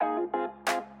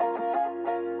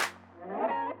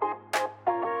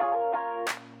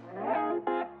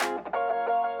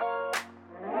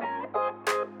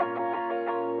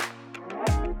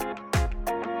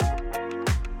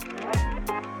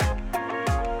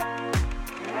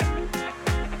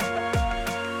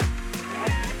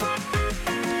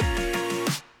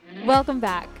Welcome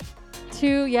back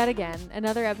to yet again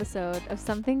another episode of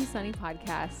Something Sunny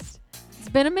podcast. It's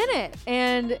been a minute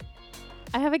and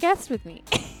I have a guest with me.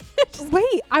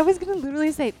 Wait, I was going to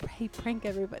literally say, hey, prank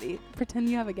everybody. Pretend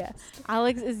you have a guest.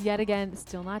 Alex is yet again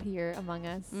still not here among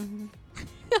us. Mm-hmm.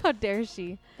 How dare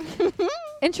she?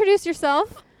 Introduce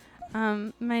yourself.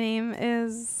 My name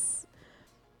is,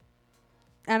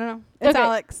 I don't know. It's Okay.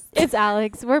 Alex. It's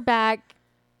Alex. We're back.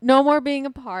 No more being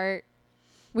apart.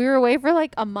 We were away for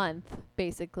like a month,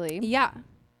 basically. Yeah.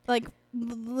 Like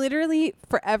literally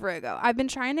forever ago. I've been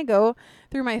trying to go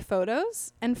through my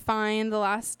photos and find the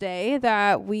last day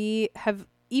that we have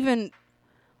even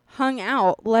hung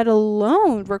out, let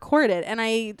alone recorded. And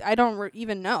I don't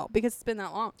even know because it's been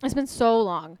that long. It's been so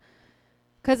long.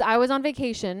 Because I was on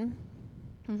vacation.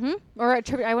 Mm-hmm. Or a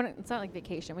trip. It's not like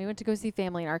vacation. We went to go see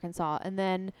family in Arkansas. And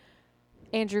then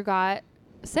Andrew got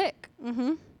sick.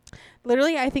 Mm-hmm.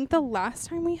 Literally, I think the last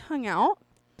time we hung out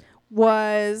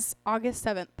was August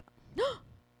 7th.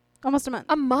 Almost a month.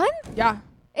 A month? Yeah.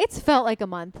 It's felt like a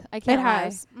month. I It can't lie.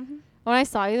 has. Mm-hmm. When I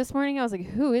saw you this morning, I was like,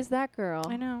 who is that girl?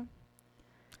 I know.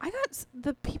 I got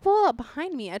the people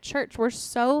behind me at church were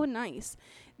so nice.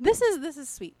 This is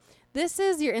sweet. This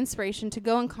is your inspiration to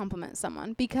go and compliment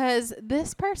someone, because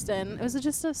this person, it was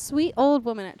just a sweet old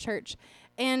woman at church,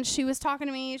 and she was talking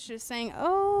to me. She was saying,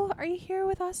 "Oh, are you here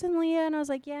with us and Leah?" And I was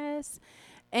like, "Yes."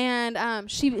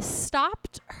 And she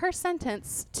stopped her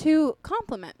sentence to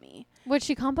compliment me. What'd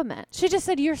she compliment? She just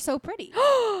said, "You're so pretty."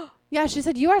 Yeah, she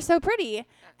said, "You are so pretty."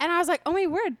 And I was like, "Oh my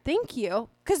word, thank you."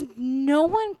 Because no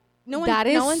one That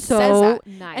says so that.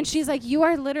 nice. And she's like, "You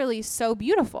are literally so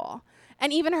beautiful."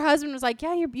 And even her husband was like,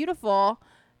 "Yeah, you're beautiful."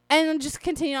 And then just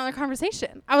continued on the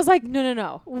conversation. I was like,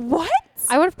 no. "What?"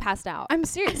 I would have passed out. I'm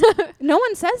serious. No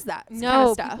one says that kind of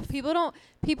No, stuff.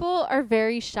 people are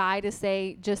very shy to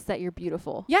say just that you're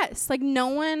beautiful. Yes, like no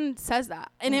one says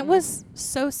that. And it was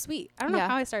so sweet. I don't know Yeah.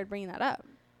 how I started bringing that up.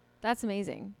 That's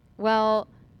amazing. Well,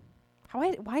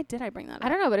 Why did I bring that up? I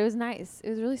don't know, but it was nice.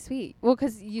 It was really sweet. Well,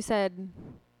 because you said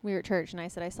we were at church, and I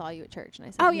said I saw you at church, and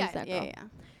I said, Oh, who's yeah, that yeah, girl? yeah.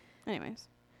 Anyways.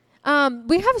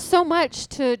 We have so much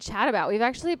to chat about. We've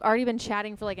actually already been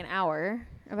chatting for like an hour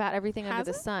about everything under Has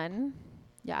the it? sun.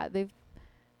 Yeah,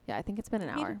 I think it's been an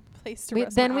hour. Place to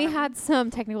rest Then my we arm. had some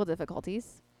technical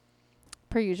difficulties,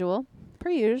 per usual. per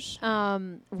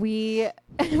usual. We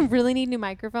really need new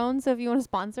microphones, so if you want to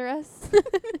sponsor us.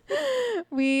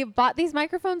 We bought these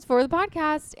microphones for the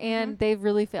podcast, and they've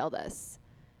really failed us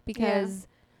because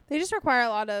They just require a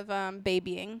lot of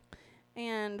babying,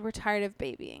 and we're tired of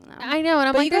babying them. I know, and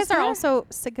I'm but like, you guys there's are gotta- also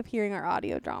sick of hearing our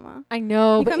audio drama. I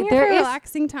know, You but come here there for is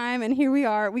relaxing time, and here we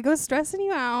are. We go stressing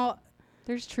you out.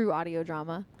 there's true audio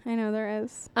drama. I know there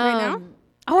is. Right now?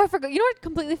 Oh, I forgot. You know what I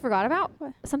completely forgot about?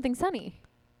 What? Something Sunny.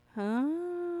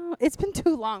 Oh, it's been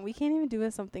too long. We can't even do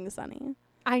a something sunny.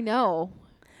 I know.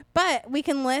 But we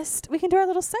can do our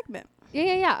little segment.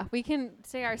 Yeah. We can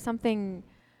say our something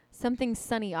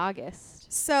sunny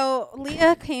August. So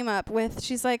Leah came up with,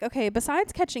 she's like, okay,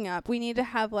 besides catching up, we need to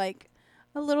have like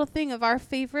a little thing of our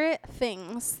favorite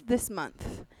things this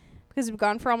month, because we've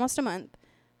gone for almost a month,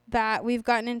 that we've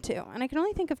gotten into. And I can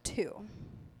only think of two.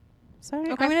 So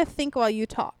I'm going to think while you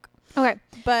talk. Okay.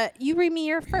 But you read me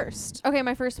your first. Okay,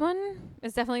 my first one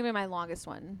is definitely been my longest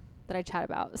one that I chat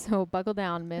about. So buckle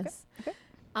down, miss. Okay.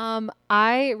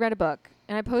 I read a book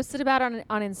and I posted about it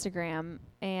on Instagram,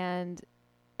 and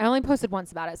I only posted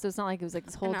once about it, so it's not like it was like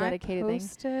this whole And dedicated I thing.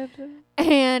 posted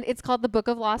And it's called The Book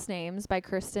of Lost Names by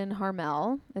Kristen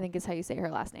Harmel, I think is how you say her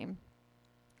last name.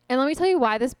 And let me tell you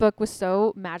why this book was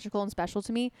so magical and special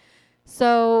to me.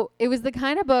 So it was the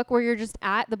kind of book where you're just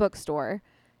at the bookstore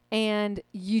and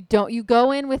you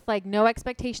go in with like no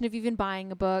expectation of even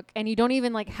buying a book, and you don't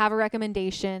even like have a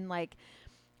recommendation, like,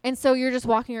 and so you're just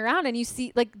walking around and you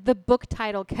see like the book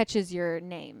title catches your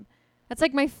name. That's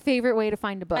like my favorite way to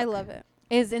find a book. I love it.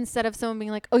 Is instead of someone being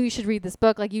like, oh, you should read this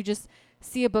book, like you just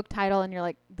see a book title and you're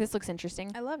like, this looks interesting.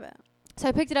 I love it. So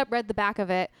I picked it up, read the back of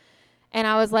it, and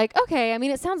I was like, okay, I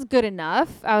mean, it sounds good enough.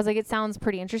 I was like, it sounds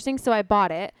pretty interesting. So I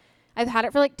bought it. I've had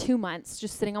it for like 2 months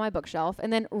just sitting on my bookshelf.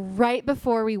 And then right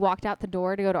before we walked out the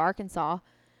door to go to Arkansas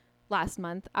last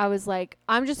month, I was like,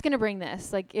 I'm just going to bring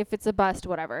this. Like, if it's a bust,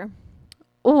 whatever.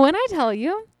 When I tell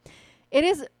you, it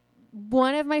is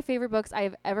one of my favorite books I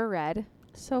have ever read.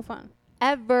 So fun.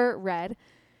 Ever read.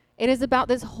 It is about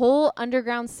this whole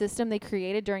underground system they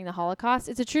created during the Holocaust.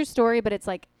 It's a true story, but it's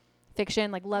like fiction,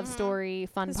 like love story,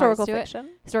 fun Historical parts to fiction.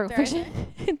 it. Historical Dare I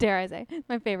fiction. Dare I say.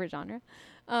 My favorite genre.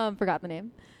 Forgot the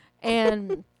name.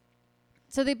 And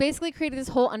so they basically created this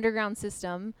whole underground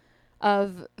system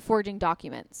of forging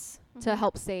documents to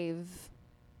help save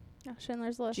Oh,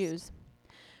 Schindler's List. Jews.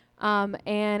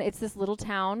 And it's this little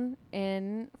town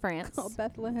in France. Called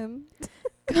Bethlehem.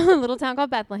 A little town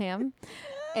called Bethlehem.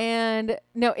 And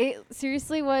no, it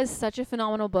seriously was such a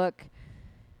phenomenal book.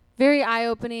 Very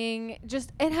eye-opening.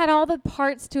 Just, it had all the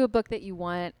parts to a book that you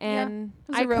want. And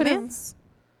Was it romance?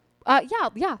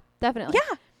 Yeah, definitely.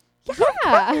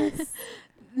 Yeah.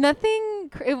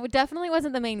 Nothing, it definitely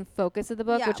wasn't the main focus of the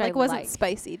book, which I wasn't liked.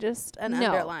 spicy, just an No.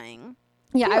 underlying.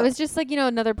 Yeah, Cool. I was just like,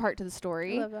 another part to the I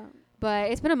story. love that.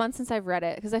 But it's been a month since I've read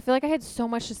it because I feel like I had so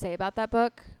much to say about that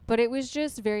book. But it was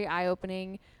just very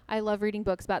eye-opening. I love reading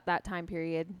books about that time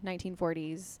period,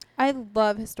 1940s. I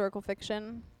love historical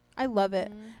fiction. I love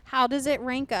it. How does it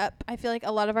rank up? I feel like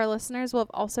a lot of our listeners will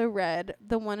have also read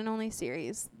the one and only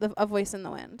series, A Voice in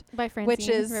the Wind. By Francine Which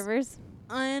is Rivers.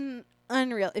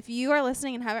 Unreal. If you are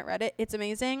listening and haven't read it, it's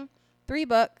amazing. 3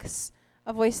 books.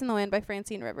 A Voice in the Wind by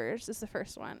Francine Rivers is the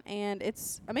first one, and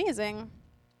it's amazing.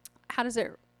 How does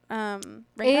it rank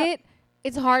up?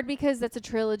 It's hard because that's a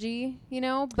trilogy,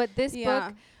 but this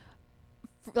book,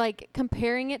 like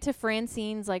comparing it to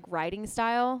Francine's like writing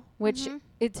style, which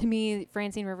to me,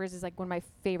 Francine Rivers is like one of my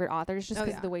favorite authors just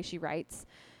because of the way she writes.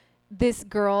 This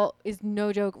girl is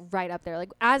no joke right up there.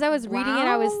 Like as I was reading it,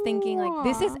 I was thinking like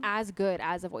this is as good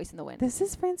as A Voice in the Wind. This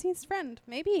is Francine's friend.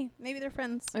 Maybe they're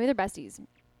friends. Maybe they're besties.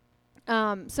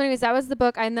 So anyways, that was the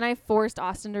book, and then I forced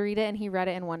Austin to read it, and he read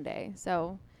it in one day.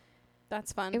 So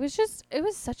that's fun. It was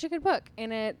such a good book,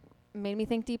 and it made me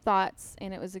think deep thoughts,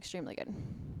 and it was extremely good.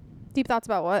 Deep thoughts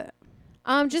about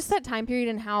what? Just that time period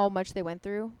and how much they went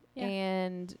through,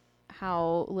 and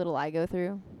how little I go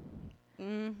through.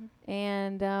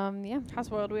 And how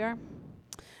spoiled we are.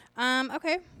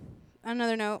 Okay.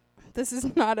 Another note. This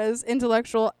is not as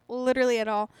intellectual, literally at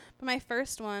all. But my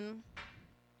first one.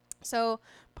 So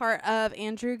part of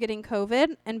Andrew getting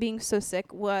COVID and being so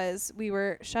sick was we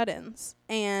were shut-ins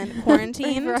and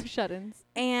quarantined. We were shut-ins.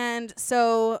 And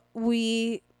so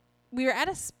we were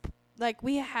at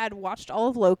we had watched all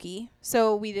of Loki,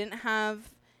 so we didn't have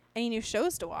any new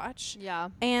shows to watch. Yeah.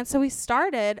 And so we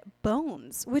started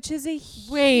Bones, which is a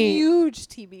huge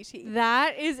TBT.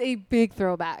 That is a big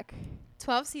throwback.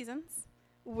 12 seasons.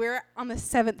 We're on the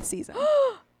 7th season.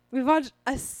 We've watched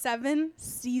 7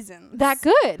 seasons. That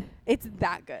good? It's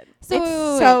that good. So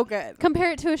it's so good.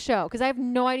 Compare it to a show, because I have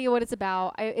no idea what it's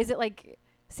about. Is it like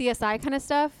CSI kind of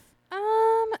stuff?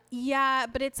 Yeah,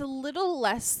 but it's a little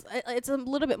less. It's a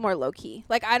little bit more low key.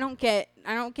 Like I don't get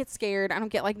scared. I don't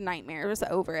get like nightmares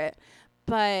over it.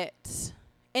 And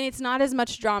it's not as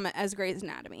much drama as Grey's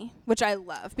Anatomy, which I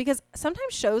love, because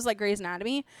sometimes shows like Grey's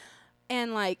Anatomy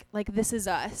and like This Is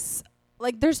Us,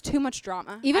 like there's too much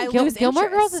drama. Even Gilmore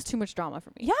Girls is too much drama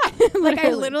for me. Yeah, like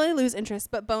I literally lose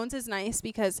interest. But Bones is nice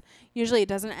because usually it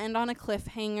doesn't end on a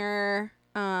cliffhanger.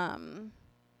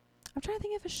 I'm trying to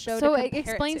think of a show to compare it to. So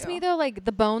explain to me though, like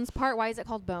the Bones part. Why is it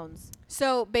called Bones?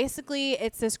 So basically,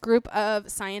 it's this group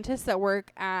of scientists that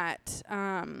work at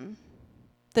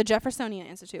the Jeffersonian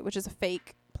Institute, which is a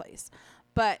fake place.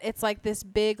 But it's like this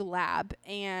big lab,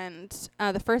 and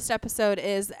the first episode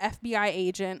is the FBI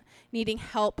agent needing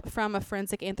help from a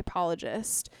forensic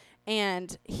anthropologist.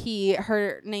 And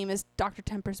her name is Dr.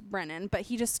 Tempest Brennan, but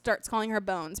he just starts calling her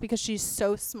Bones because she's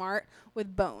so smart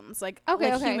with bones, like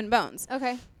human bones.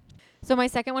 Okay. So my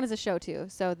second one is a show too,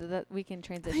 so that we can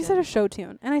transition. I said a show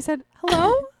tune, and I said,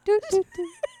 hello?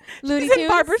 Looney Tunes.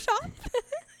 Barbershop.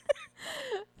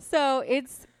 So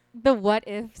it's the What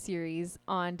If series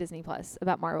on Disney Plus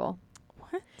about Marvel.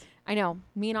 What? I know.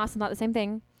 Me and Austin thought the same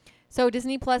thing. So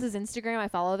Disney Plus's Instagram, I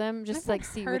follow them just to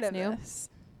see what's new.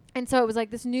 And so it was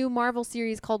like this new Marvel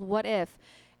series called What If.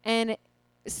 And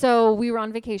so we were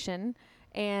on vacation,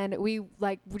 and we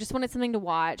just wanted something to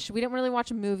watch. We didn't really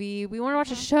watch a movie. We wanted to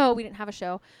watch a show. We didn't have a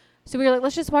show. So we were like,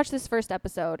 let's just watch this first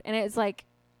episode. And it's like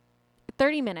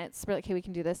 30 minutes. We're like, okay, we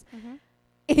can do this.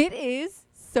 It is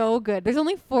so good. There's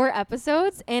only 4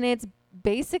 episodes, and it's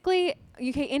basically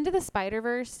Into the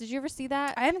Spider-Verse. Did you ever see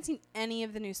that? I haven't seen any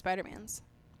of the new Spider-Mans.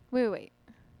 Wait.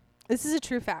 This is a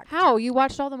true fact. How? You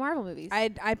watched all the Marvel movies. I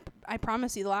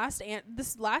promise you,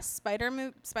 this last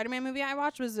Spider-Man movie I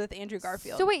watched was with Andrew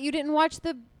Garfield. So wait, you didn't watch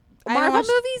the Marvel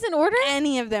movies in order?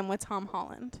 Any of them with Tom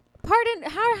Holland. Pardon?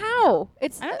 How? I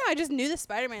don't know. I just knew the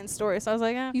Spider-Man story, so I was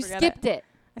like, you skipped it.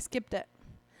 I skipped it.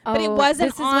 But it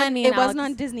wasn't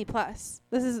on Disney Plus.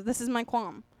 This is my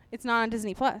qualm. It's not on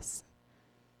Disney Plus.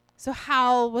 So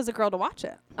how was a girl to watch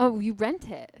it? Oh, you rent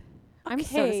it. I'm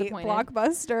so disappointed.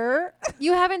 Blockbuster.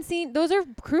 You haven't seen, those are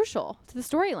crucial to the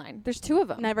storyline. There's 2 of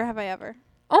them. Never have I ever.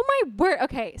 Oh my word.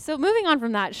 Okay, so moving on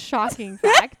from that shocking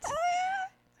fact.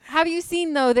 Have you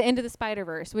seen though the Into the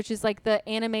Spider-Verse, which is like the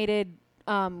animated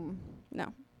No.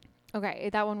 Okay,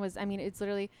 that one was, it's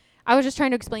literally, I was just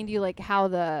trying to explain to you like how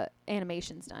the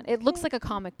animation's done. It looks like a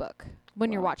comic book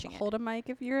when you're watching it. Hold a mic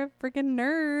if you're a freaking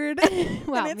nerd.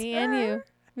 Wow, And it's me her.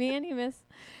 and you, miss.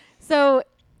 So,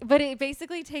 but it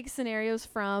basically takes scenarios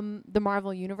from the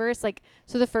Marvel universe. Like,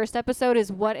 so the first episode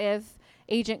is what if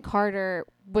Agent Carter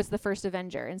was the first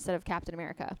Avenger instead of Captain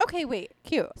America? Okay, wait.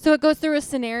 Cute. So it goes through a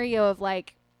scenario of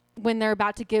like when they're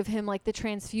about to give him like the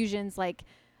transfusions, like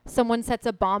someone sets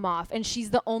a bomb off and she's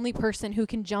the only person who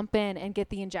can jump in and get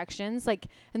the injections. Like,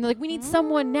 and they're like, we need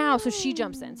someone now. So she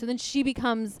jumps in. So then she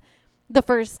becomes the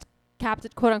first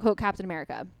captain, quote unquote, Captain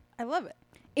America. I love it.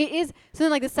 It is. So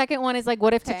then like the second one is like,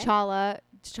 what if Okay.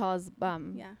 T'Challa's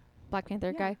Yeah. Black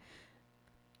Panther Yeah. guy.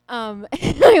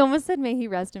 I almost said may he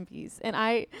rest in peace. And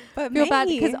I But feel bad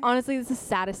because honestly, this is the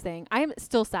saddest thing. I am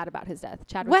still sad about his death.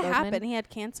 Chadwick what Boseman. happened? He had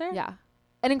cancer? Yeah.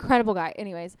 An incredible guy.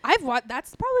 Anyways, I've watched.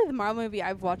 That's probably the Marvel movie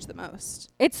I've watched the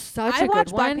most. it's such I a good watch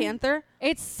Black one. Panther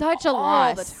It's such a all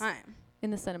loss the time.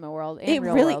 in the cinema world. And It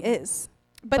real really world. is.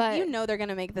 But But- you know they're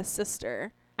gonna make the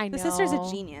sister. I know. The sister's a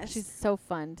genius. She's so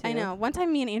fun too. I know. One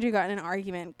time me and Andrew got in an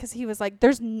argument because he was like,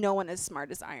 "There's no one as smart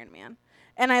as Iron Man,"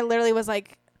 and I literally was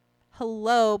like,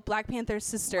 "Hello, Black Panther's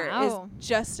sister Wow. is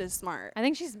just as smart." I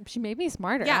think she made me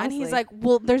smarter. Yeah, honestly. and he's like,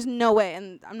 "Well, there's no way,"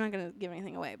 and I'm not gonna give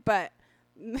anything away, but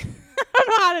I don't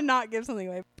know how to not give something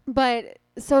away. But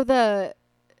so the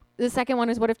second one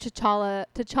is what if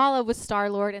T'Challa was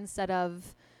Star-Lord instead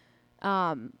of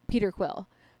Peter Quill.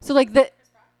 So like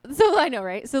so I know,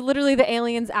 right? So literally the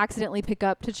aliens accidentally pick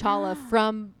up T'Challa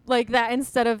from like that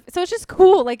instead of, so it's just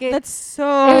cool. Like That's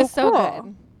so it was so cool.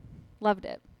 good. Loved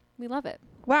it. We love it.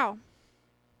 Wow.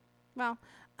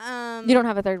 You don't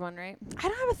have a third one, right? I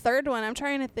don't have a third one. I'm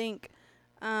trying to think.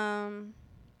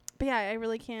 But yeah, I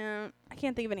really can't. I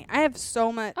can't think of any. I have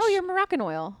so much. Oh, your Moroccan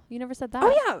oil. You never said that. Oh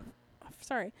yeah.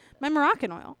 Sorry, my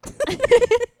Moroccan oil.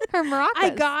 Her Moroccan. I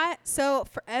got so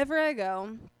forever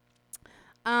ago.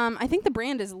 I think the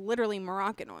brand is literally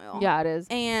Moroccan oil. Yeah, it is.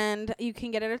 And you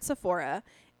can get it at Sephora.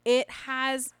 It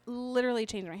has literally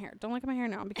changed my hair. Don't look at my hair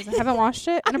now because I haven't washed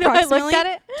it in I know, I approximately looked at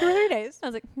it. 2 or 3 days. I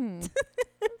was like,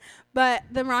 But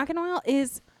the Moroccan oil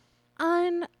is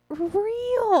unreal.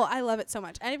 I love it so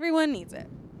much. Everyone needs it.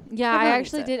 Yeah, I Everyone needs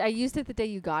actually it. did. I used it the day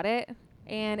you got it,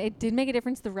 and it did make a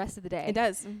difference the rest of the day. It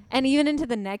does. And even into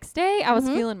the next day, I was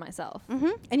Mhm. feeling myself. Mm-hmm.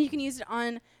 And you can use it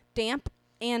on damp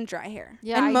and dry hair.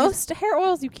 Yeah, And I most hair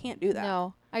oils, you can't do that.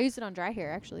 No, I used it on dry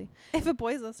hair, actually. If a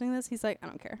boy's listening to this, he's like, I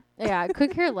don't care. Yeah,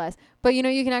 quick hair less. But, you know,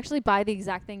 you can actually buy the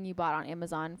exact thing you bought on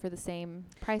Amazon for the same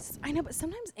price. I know, but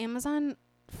sometimes Amazon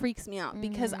freaks me out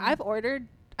because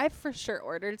Mhm. I've for sure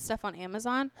ordered stuff on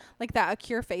Amazon, like that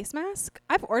Acure face mask.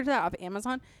 I've ordered that off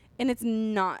Amazon, and it's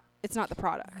not the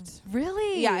product.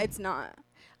 Really? Yeah, it's not.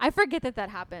 I forget that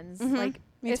happens. Mhm. Like,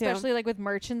 Me especially like with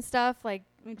merch and stuff. Like,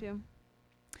 too. Me too.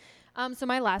 so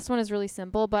my last one is really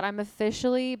simple, but I'm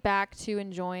officially back to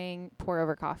enjoying pour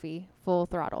over coffee full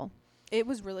throttle. It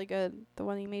was really good. The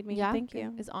one you made me. Yeah, Thank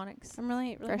you. Is Onyx. I'm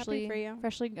really happy for you.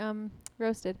 Freshly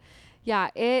roasted. Yeah,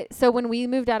 so when we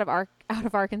moved out of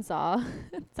Arkansas,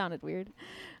 it sounded weird.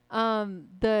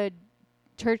 The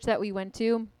church that we went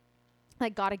to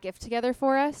like got a gift together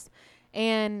for us,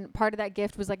 and part of that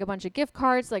gift was like a bunch of gift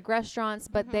cards, like restaurants,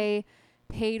 but Mhm. they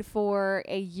paid for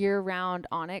a year-round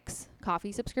Onyx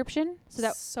coffee subscription. So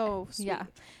that so sweet. yeah.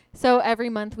 So every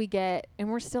month we get, and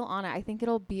we're still on it. I think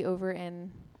it'll be over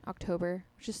in October,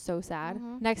 which is so sad.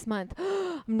 Mhm. Next month,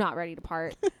 I'm not ready to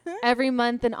part. Every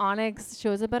month an Onyx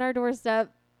shows up at our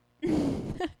doorstep.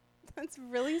 That's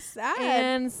really sad.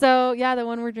 And so, yeah, the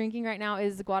one we're drinking right now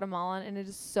is Guatemalan, and it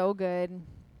is so good. I'm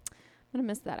going to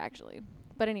miss that, actually.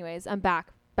 But anyways, I'm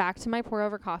back to my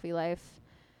pour-over coffee life.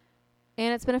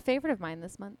 And it's been a favorite of mine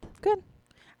this month. I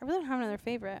really don't have another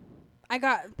favorite. I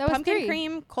got That was pumpkin 3.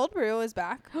 cream cold brew is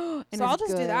back. And So I'll it's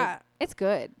just do good. that. It's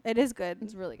good. It is good.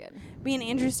 It's really good. Me and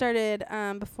Andrew started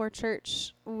before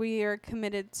church. We are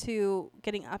committed to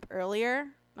getting up earlier.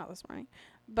 Not this morning.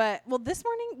 But, well, this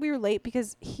morning we were late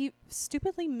because he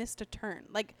stupidly missed a turn.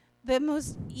 Like, the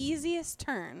most easiest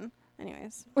turn.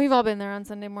 Anyways. We've all been there on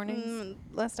Sunday mornings.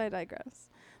 Lest I digress.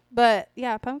 But,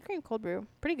 yeah, pumpkin cream cold brew.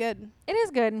 Pretty good. It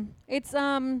is good. It's,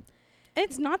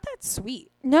 It's not that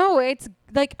sweet. no, it's,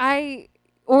 like, I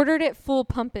ordered it full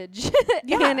pumpage.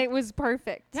 Yeah. And it was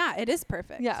perfect. Yeah, it is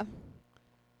perfect. Yeah.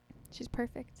 She's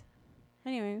perfect.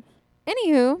 Anyway,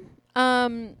 Anywho,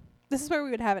 this is where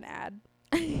we would have an ad.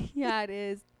 yeah, it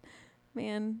is.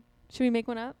 Man, should we make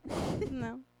one up?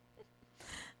 No.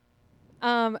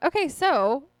 Okay,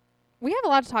 so we have a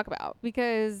lot to talk about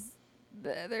because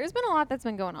there's been a lot that's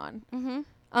been going on.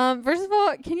 Mm-hmm. First of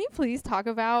all, can you please talk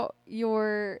about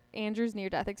your Andrew's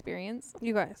near-death experience?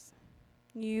 You guys.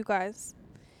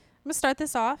 I'm going to start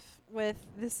this off with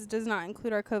does not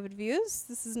include our COVID views.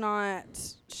 This is not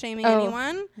shaming Oh.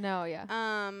 anyone. No,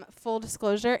 yeah. Full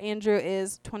disclosure, Andrew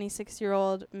is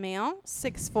 26-year-old male,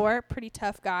 6'4", pretty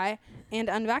tough guy, and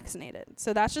unvaccinated.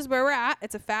 So that's just where we're at.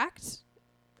 It's a fact. It's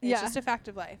Yeah. just a fact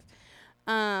of life.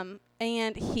 And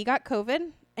he got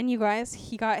COVID, and you guys,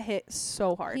 he got hit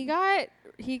so hard. He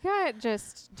got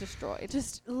just destroyed.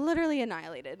 Just literally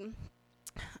annihilated.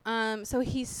 So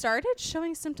he started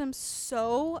showing symptoms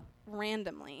so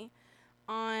randomly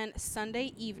on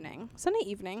Sunday evening.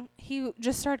 He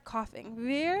just started coughing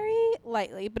very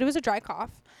lightly, but it was a dry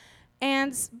cough.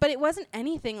 But it wasn't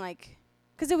anything like,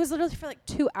 because it was literally for like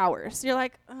 2 hours. So you're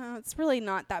like, it's really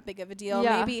not that big of a deal.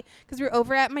 Yeah. Maybe because we were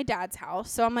over at my dad's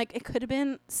house. So I'm like, it could have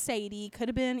been Sadie, could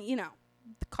have been,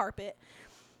 the carpet.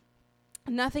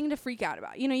 Nothing to freak out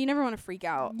about. You never want to freak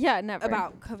out Yeah, never.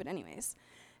 about COVID anyways.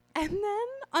 And then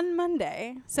on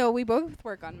Monday, so we both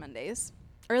work on Mondays,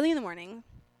 early in the morning.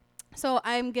 So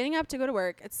I'm getting up to go to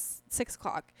work. It's 6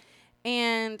 o'clock.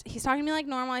 And he's talking to me like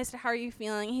normal. I said, how are you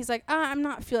feeling? He's like, I'm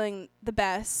not feeling the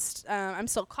best. I'm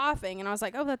still coughing. And I was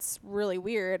like, oh, that's really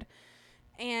weird.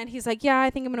 And he's like, yeah, I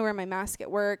think I'm going to wear my mask at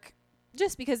work.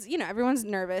 Just because, everyone's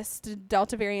nervous. The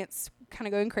Delta variant's kind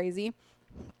of going crazy.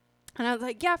 And I was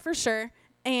like, yeah, for sure.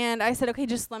 And I said, okay,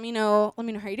 just let me know how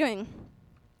you're doing.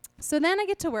 So then I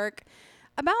get to work.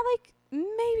 About like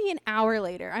maybe an hour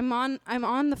later, I'm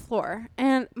on the floor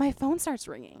and my phone starts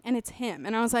ringing and it's him.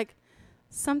 And I was like,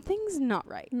 something's not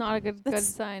right. Not a good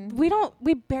sign.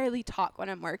 We barely talk when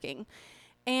I'm working.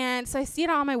 And so I see it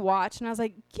on my watch and I was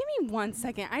like, give me 1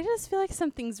 second. I just feel like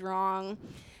something's wrong.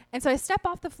 And so I step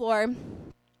off the floor,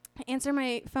 answer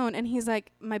my phone, and he's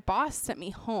like, my boss sent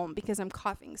me home because I'm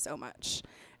coughing so much.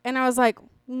 And I was like,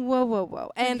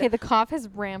 whoa. And okay, the cough has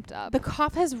ramped up. the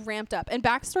cough has ramped up. And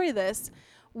backstory to this,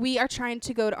 we are trying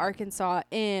to go to Arkansas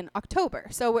in October.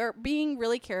 So we're being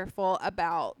really careful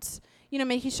about,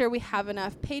 making sure we have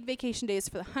enough paid vacation days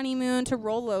for the honeymoon to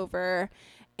roll over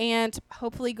and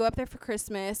hopefully go up there for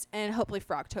Christmas and hopefully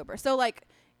for October. So, it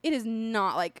is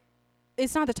not,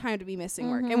 it's not the time to be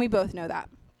missing work. And we both know that.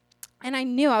 And I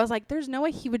was like, there's no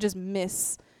way he would just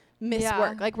miss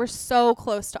work. Like, we're so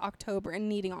close to October and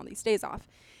needing all these days off.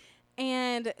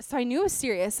 And so I knew it was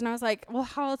serious. And I was like, well,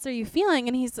 how else are you feeling?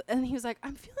 And he was like,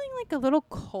 I'm feeling like a little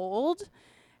cold.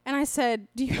 And I said,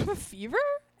 do you have a fever?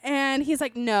 And he's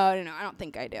like, no, I don't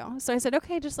think I do. So I said,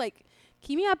 okay, just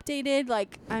keep me updated.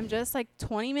 I'm just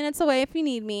 20 minutes away if you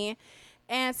need me.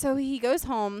 And so he goes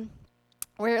home.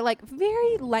 We're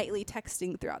very lightly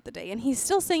texting throughout the day. And he's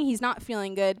still saying he's not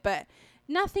feeling good, but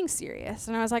nothing serious.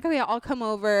 And I was like, okay, I'll come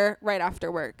over right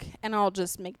after work and I'll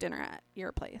just make dinner at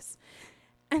your place.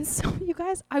 And so you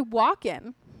guys, I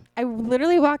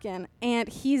literally walk in and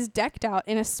he's decked out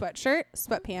in a sweatshirt,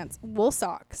 sweatpants, wool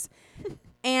socks.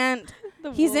 And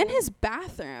he's in his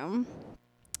bathroom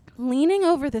leaning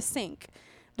over the sink,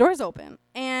 doors open.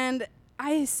 And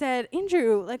I said,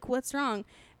 Andrew, what's wrong?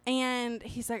 And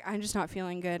he's like, I'm just not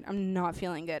feeling good. I'm not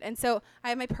feeling good. And so I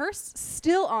have my purse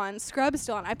still on, scrub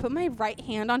still on. I put my right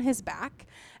hand on his back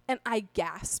and I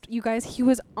gasped. You guys, he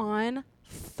was on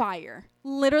fire,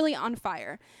 literally on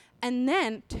fire. And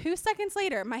then 2 seconds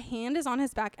later, my hand is on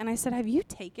his back and I said, have you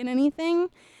taken anything?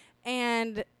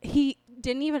 And he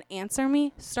didn't even answer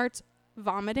me, starts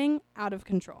vomiting out of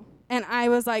control. And I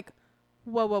was like,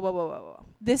 whoa.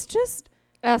 This just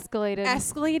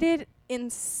escalated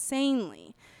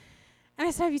insanely. And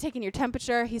I said, have you taken your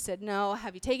temperature? He said, no.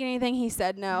 Have you taken anything? He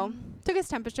said, no. Took his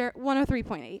temperature,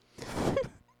 103.8.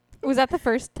 Was that the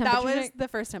first temperature? That was the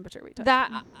first temperature we took.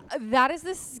 That is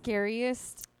the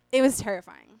scariest. It was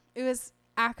terrifying. It was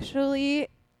actually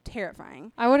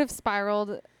terrifying. I would have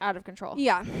spiraled out of control.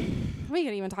 Yeah. We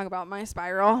could even talk about my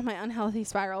spiral, my unhealthy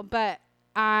spiral.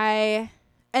 And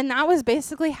that was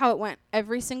basically how it went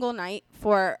every single night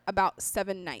for about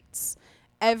 7 nights.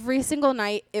 Every single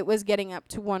night, it was getting up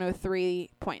to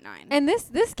 103.9. And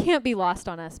this can't be lost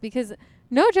on us because,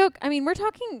 no joke, I mean, we're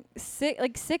talking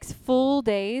 6 full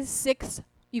days. 7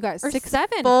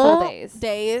 full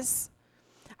days.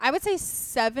 I would say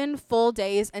 7 full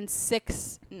days and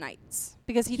 6 nights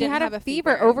because he didn't had have a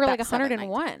fever over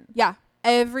 101. Yeah,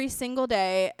 every single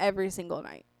day, every single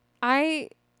night.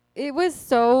 It was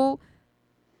so.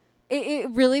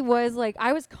 It really was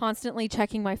I was constantly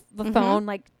checking the phone,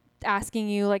 asking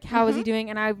you how is he doing,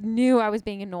 and I knew I was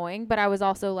being annoying, but I was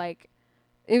also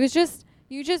it was just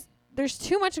there's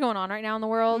too much going on right now in the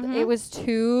world. It was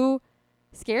too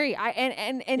scary.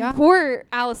 And poor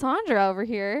Alessandra over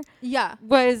here. Yeah,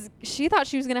 She thought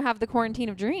she was gonna have the quarantine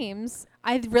of dreams.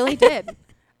 I really did.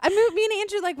 Me and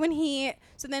Andrew, like when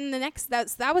so then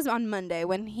that was on Monday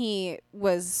when he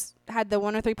had the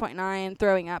 103.9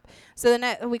 throwing up. So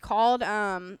then we called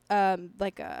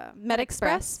like a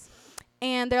MedExpress.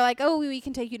 And they're like, oh, we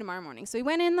can take you tomorrow morning. So we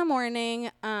went in the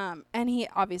morning, and he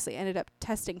obviously ended up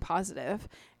testing positive.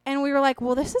 And we were like,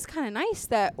 well, this is kind of nice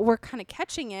that we're kind of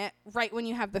catching it right when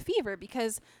you have the fever,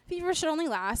 because fever should only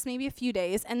last maybe a few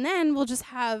days. And then we'll just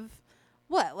have,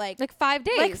 like 5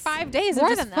 days. Like 5 days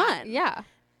More of just than fun. that. Yeah.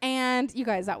 And you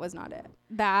guys, that was not it.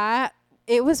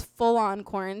 It was full on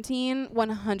quarantine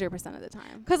 100% of the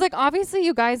time. Because, like, obviously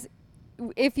you guys,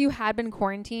 if you had been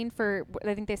quarantined for,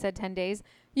 I think they said 10 days,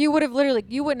 you would have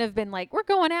you wouldn't have been like, we're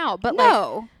going out. But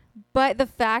no. But the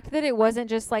fact that it wasn't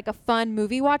just like a fun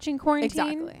movie watching quarantine.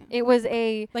 Exactly. It was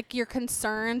a. Like, you're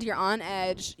concerned, you're on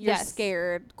edge, you're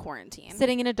scared quarantine.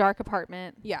 Sitting in a dark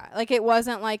apartment. Yeah. Like, it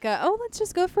wasn't like let's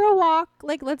just go for a walk.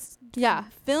 Like, let's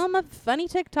film a funny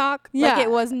TikTok. Yeah. Like,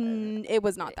 it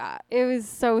was not that. It was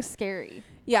so scary.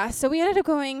 Yeah, so we ended up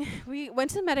we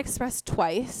went to MedExpress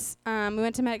twice. We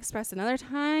went to MedExpress another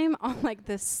time on, like,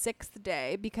 the 6th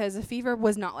day because the fever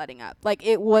was not letting up. Like,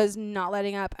 it was not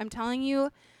letting up. I'm telling you,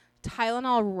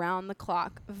 Tylenol round the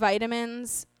clock,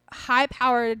 vitamins,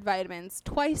 high-powered vitamins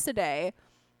twice a day,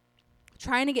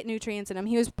 trying to get nutrients in him.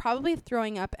 He was probably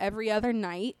throwing up every other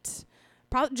night,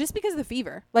 probably just because of the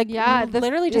fever. Like,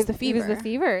 literally just the fever. It was the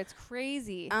fever. It's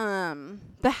crazy.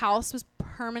 The house was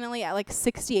permanently at like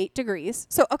 68 degrees.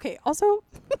 So, okay, also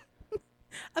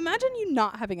imagine you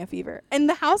not having a fever and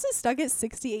the house is stuck at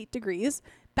 68 degrees.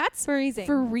 That's freezing.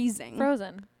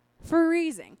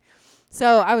 Freezing.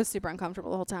 So I was super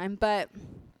uncomfortable the whole time, but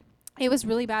it was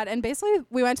really bad. And basically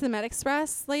we went to the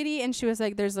MedExpress lady and she was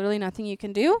like, there's literally nothing you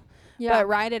can do, but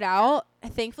ride it out.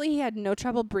 Thankfully he had no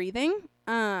trouble breathing,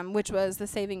 which was the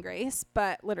saving grace,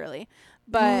 but literally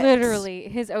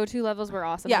his O2 levels were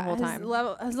awesome the whole time.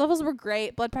 His levels were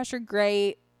great. Blood pressure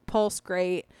great. Pulse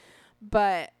great.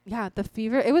 But yeah, the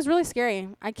fever, it was really scary.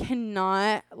 I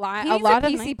cannot lie. He needs a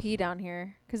PCP down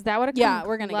here because that would have come. Yeah,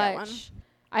 we're gonna get one.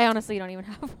 I honestly don't even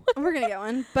have one. We're gonna get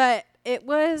one, but it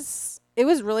was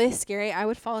really scary. I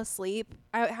would fall asleep.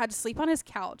 I had to sleep on his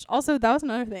couch. Also, that was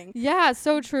another thing. Yeah,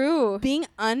 so true. Being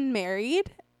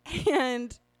unmarried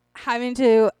and having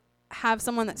to have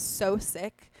someone that's so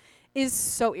sick is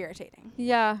so irritating.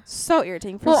 Yeah. So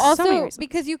irritating for so many reasons.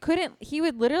 Because he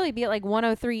would literally be at like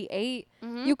 103.8.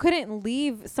 Mm-hmm. You couldn't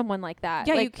leave someone like that.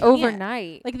 Yeah, like, you can't.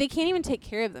 Overnight. Like, they can't even take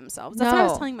care of themselves. That's what I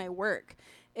was telling my work,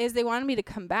 is they wanted me to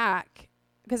come back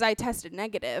because I tested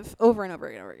negative over and over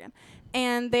and over again.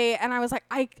 And I was like,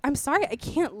 I'm sorry, I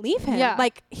can't leave him. Yeah.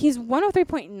 Like, he's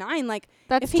 103.9. Like,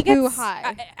 that's if he too gets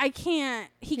high. I can't,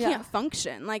 he can't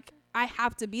function. Like, I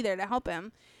have to be there to help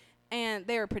him. And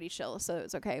they were pretty chill, so it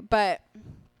was okay. But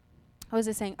what was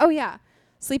I saying? Oh, yeah.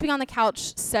 Sleeping on the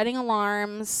couch, setting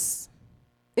alarms.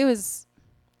 It was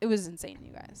insane,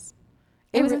 you guys.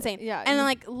 It was insane. Yeah. And,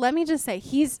 like, let me just say,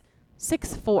 he's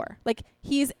 6'4". Like,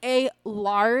 he's a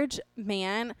large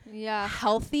man. Yeah.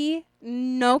 Healthy.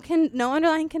 No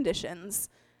underlying conditions.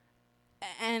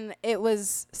 And it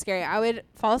was scary. I would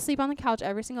fall asleep on the couch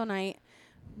every single night.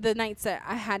 The nights that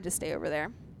I had to stay over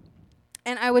there.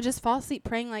 And I would just fall asleep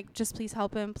praying, like, just please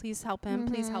help him, please help him,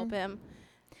 please help him.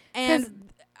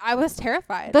 And I was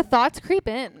terrified. The thoughts creep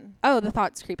in. Oh, the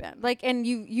thoughts creep in. Like, and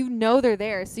you know they're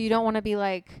there, so you don't want to be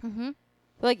like,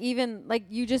 like, even, like,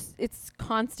 it's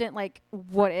constant, like,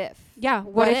 what if? Yeah,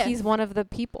 what if he's one of the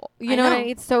people? You know what I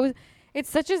mean? It's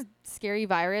such a scary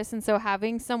virus, and so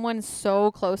having someone so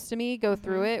close to me go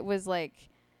through it was, like,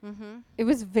 it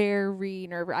was very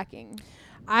nerve-wracking.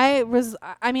 I was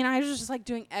just like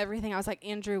doing everything. I was like,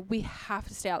 Andrew, we have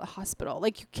to stay out of the hospital.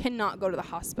 Like, you cannot go to the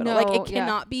hospital. No, like, it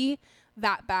cannot be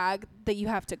that bad that you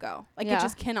have to go. Like, it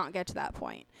just cannot get to that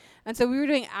point. And so we were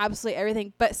doing absolutely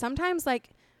everything. But sometimes,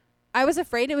 like, I was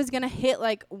afraid it was going to hit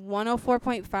like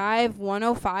 104.5,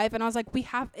 105. And I was like,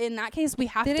 in that case, we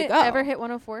have to go. Did it ever hit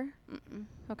 104? Mm-mm.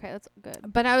 Okay, that's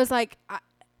good. But I was like,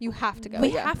 you have to go. We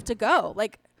have to go.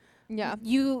 Like, yeah,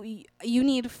 you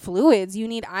need fluids, you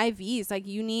need IVs, like,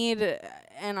 you need,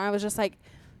 and I was just like,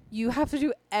 you have to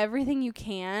do everything you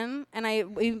can.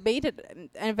 And we made it,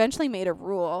 and eventually made a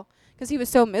rule, because he was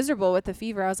so miserable with the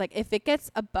fever. I was like, if it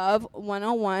gets above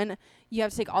 101, you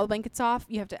have to take all the blankets off,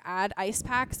 you have to add ice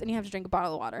packs, and you have to drink a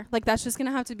bottle of water. Like, that's just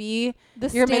gonna have to be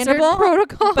your miserable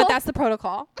protocol. But that's the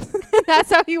protocol. That's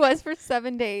how he was for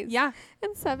 7 days. Yeah.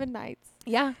 And 7 nights.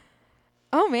 Yeah.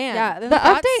 Oh man. Yeah.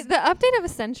 The update of a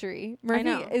century.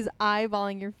 Murphy is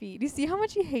eyeballing your feet. You see how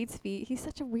much he hates feet? He's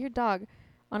such a weird dog.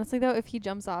 Honestly though, if he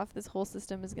jumps off, this whole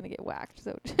system is gonna get whacked.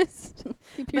 So just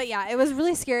But yeah, it was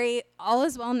really scary. All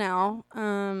is well now.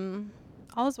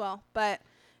 All is well. But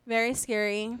Very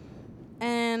scary.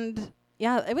 And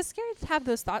yeah, it was scary to have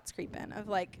those thoughts creep in of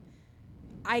like,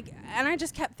 I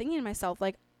just kept thinking to myself,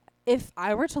 like, if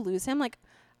I were to lose him, like,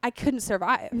 I couldn't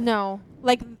survive. No.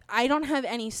 Like, I don't have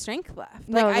any strength left.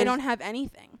 No, Like, I don't have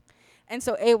anything. And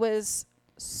so it was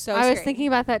so I scary. was thinking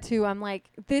about that too. I'm like,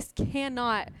 this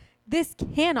cannot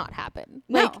happen.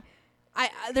 No.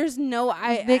 Like, there's no,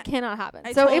 it cannot happen.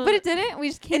 I So, told- but it didn't. We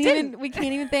just can't It even, we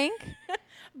can't even think.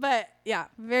 but yeah,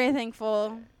 very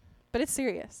thankful. But it's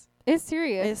serious. It's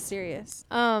serious. It's serious.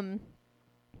 Um,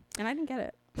 And I didn't get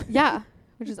it. yeah,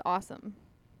 which is awesome.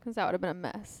 Because that would have been a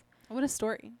mess. What a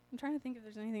story. I'm trying to think if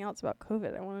there's anything else about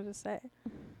COVID I wanted to say.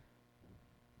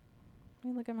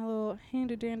 Let me look at my little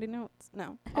handy-dandy notes.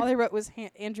 No. All I wrote was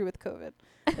Andrew with COVID.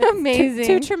 It's Amazing.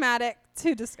 Too traumatic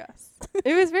to discuss.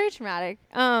 It was very traumatic.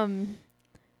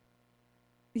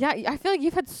 Yeah, I feel like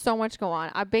you've had so much go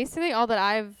on. Basically all that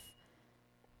I've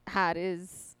had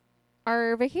is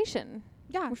our vacation.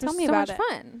 Yeah, Which tell was me so about much it.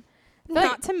 fun.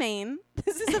 Not to Maine.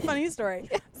 This is a funny story.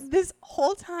 Yes. This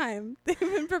whole time they've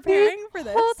been preparing for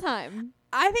this. Whole time.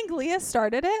 I think Leah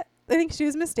started it. I think she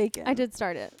was mistaken. I did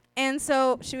start it. And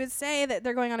so she would say that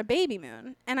they're going on a baby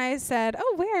moon. And I said,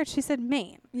 oh, where? She said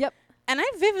Maine. Yep. And I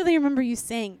vividly remember you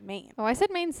saying Maine. Oh, I said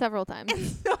Maine several times. And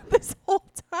so this whole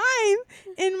time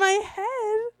in my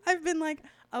head, I've been like,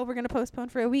 oh, we're going to postpone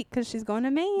for a week because she's going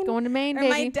to Maine. Going to Maine, Or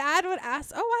baby. my dad would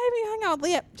ask, oh, why have you hung out with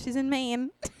Leah? She's in Maine.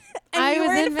 And I you was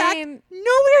were, in fact, Maine.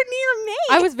 nowhere near Maine.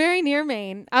 I was very near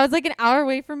Maine. I was like an hour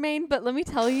away from Maine, but let me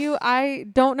tell you, I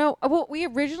don't know. Well, we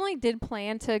originally did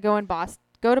plan to go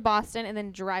to Boston and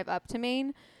then drive up to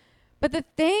Maine. But the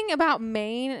thing about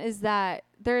Maine is that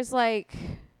there's like,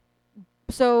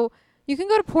 so you can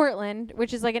go to Portland,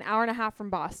 which is like an hour and a half from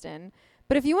Boston.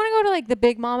 But if you want to go to like the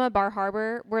Big Mama Bar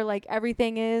Harbor, where like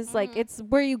everything is, like it's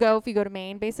where you go if you go to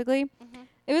Maine, basically.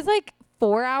 It was like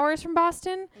 4 hours from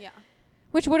Boston. Yeah.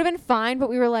 Which would have been fine, but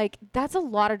we were like, that's a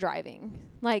lot of driving.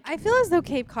 Like, I feel as though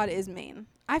Cape Cod is Maine.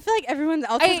 I feel like everyone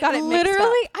else has got it mixed up.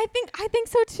 literally, I think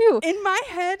so too. In my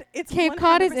head, it's Cape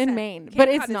Cod is in 100%. Maine, Cape but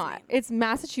Cod it's is not. Maine. It's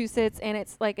Massachusetts, and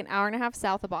it's like an hour and a half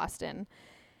south of Boston.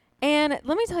 And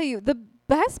let me tell you, the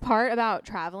best part about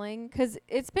traveling, because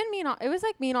it was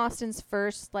like me and Austin's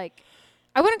first, like,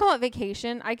 I wouldn't call it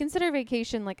vacation. I consider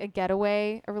vacation like a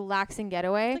getaway, a relaxing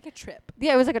getaway. Like a trip.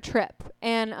 Yeah, it was like a trip.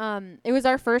 And it was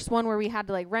our first one where we had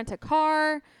to like rent a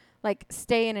car, like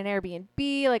stay in an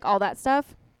Airbnb, like all that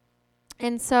stuff.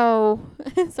 And so,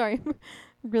 sorry, I'm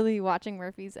really watching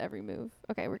Murphy's every move.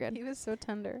 Okay, we're good. He was so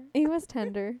tender. He was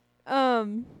tender.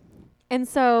 And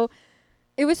so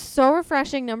it was so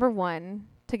refreshing, number one,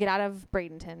 to get out of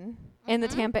Bradenton in the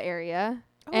Tampa area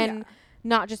and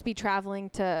not just be traveling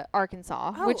to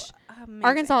Arkansas, which amazing.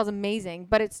 Arkansas is amazing,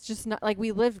 but it's just not like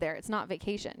we live there. It's not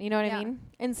vacation. You know what I mean?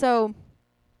 And so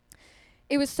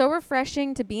it was so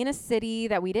refreshing to be in a city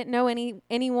that we didn't know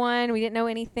anyone. We didn't know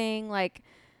anything. Like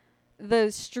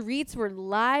the streets were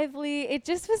lively. It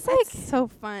just was like so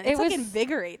fun. it It's like was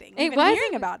invigorating. It Even was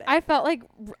hearing about it. I felt like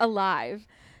alive.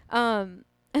 And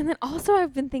then also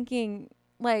I've been thinking,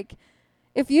 like,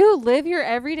 if you live your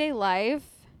everyday life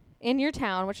in your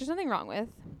town, which there's nothing wrong with,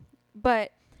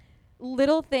 but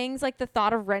little things like the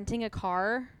thought of renting a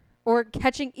car or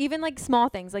catching even like small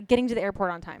things like getting to the airport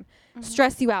on time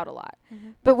stress you out a lot.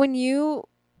 But when you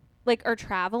like are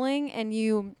traveling and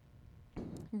you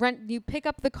pick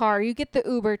up the car, you get the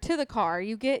Uber to the car,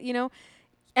 you get,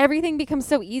 everything becomes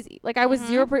so easy. Like I was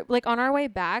like on our way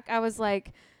back, I was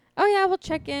like, oh yeah, we'll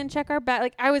check our bag.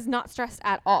 Like I was not stressed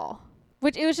at all.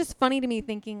 Which it was just funny to me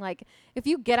thinking like if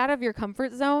you get out of your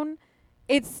comfort zone,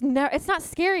 it's not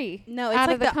scary. No, it's out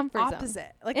like of the the comfort opposite. zone.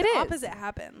 Like It the is. opposite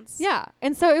happens. Yeah.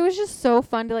 And so it was just so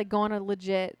fun to like go on a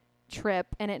legit trip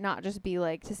and it not just be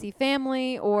like to see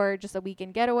family or just a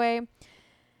weekend getaway.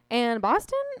 And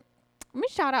Boston, let me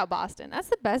shout out Boston. That's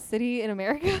the best city in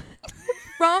America.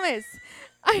 Promise.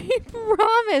 I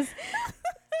promise.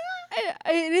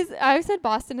 It is. I've said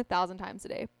Boston 1,000 times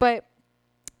today, but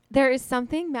there is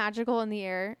something magical in the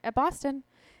air at Boston.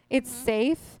 It's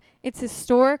safe. It's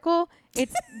historical.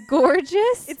 It's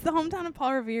gorgeous. It's the hometown of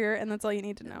Paul Revere, and that's all you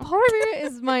need to know. Paul Revere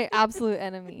is my absolute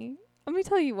enemy. Let me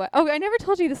tell you what. Oh, I never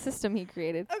told you the system he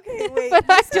created. Okay, wait. But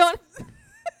I don't.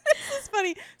 This is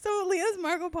funny. So Leah's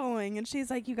Marco Poloing, and she's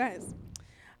like, you guys,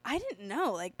 I didn't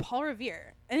know, like, Paul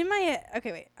Revere. And in my head,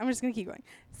 okay, wait, I'm just going to keep going.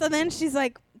 So then she's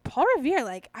like, Paul Revere,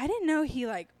 like, I didn't know he,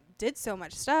 like, did so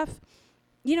much stuff.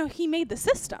 He made the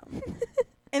system.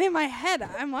 And in my head,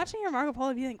 I'm watching her Marco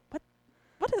Polo be like,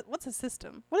 what's a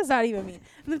system? What does that even mean?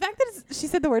 And the fact that she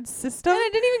said the word system And I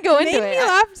didn't even go into made it. me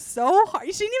laugh so hard.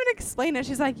 She didn't even explain it.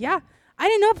 She's like, yeah, I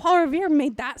didn't know Paul Revere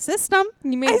made that system.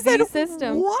 You made I the said,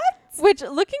 system. what? Which,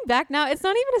 looking back now, it's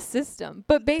not even a system.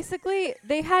 But basically,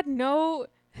 they had no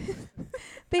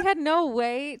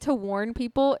way to warn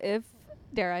people if,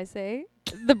 dare I say,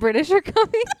 the British are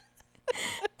coming.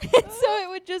 And so it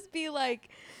would just be like,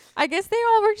 I guess they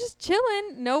all were just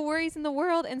chilling, no worries in the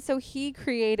world. And so he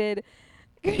created,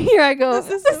 here I go,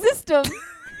 the system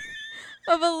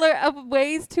of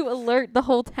ways to alert the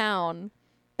whole town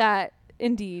that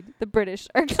indeed the British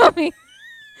are coming.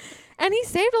 And he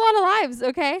saved a lot of lives,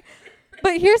 okay?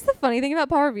 But here's the funny thing about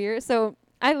Paul Revere. So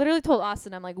I literally told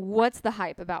Austin, I'm like, what's the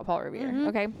hype about Paul Revere? Mm-hmm.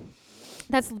 Okay.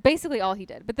 That's basically all he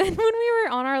did. But then when we were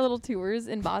on our little tours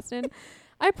in Boston,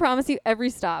 I promise you every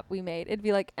stop we made, it'd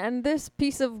be like, and this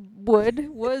piece of wood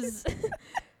was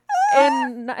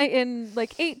in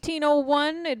like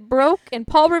 1801, it broke and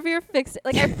Paul Revere fixed it.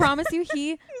 Like, I promise you,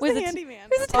 he was a handyman.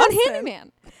 He was a town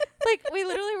handyman. Like, we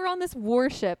literally were on this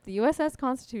warship, the USS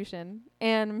Constitution,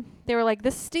 and they were like,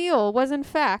 the steel was in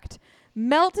fact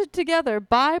melted together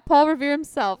by Paul Revere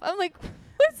himself. I'm like,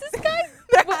 what's this guy?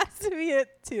 That has to be it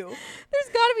too.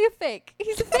 There's got to be a fake.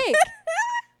 He's a fake.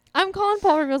 I'm calling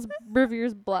Paul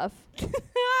Revere's bluff.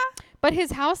 But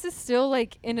his house is still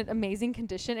like in an amazing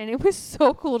condition, and it was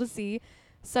so cool to see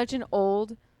such an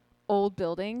old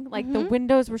building. Like, the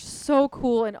windows were so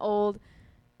cool and old.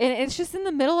 And it's just in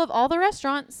the middle of all the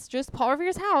restaurants, just Paul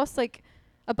Revere's house, like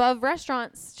above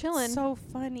restaurants, chilling. So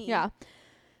funny. Yeah.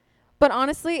 But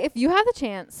honestly, if you have the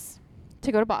chance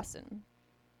to go to Boston,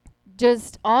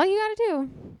 just all you got to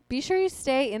do, be sure you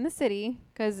stay in the city,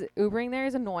 because Ubering there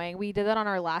is annoying. We did that on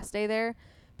our last day there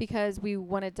because we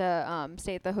wanted to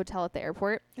stay at the hotel at the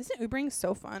airport. Isn't Ubering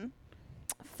so fun?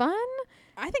 Fun?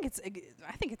 I think it's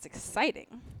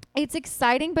exciting. It's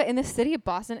exciting, but in the city of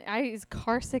Boston, it's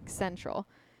car sick central.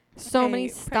 So many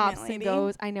stops and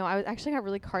goes. I know. I got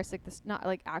really car sick. Not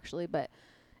like actually, but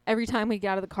every time we get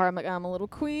out of the car, I'm like, I'm a little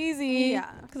queasy.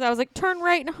 Yeah. Because I was like, turn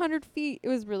right in 100 feet. It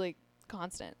was really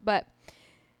constant. But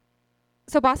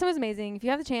so Boston was amazing. If you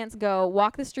have the chance, go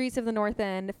walk the streets of the North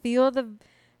End. Feel the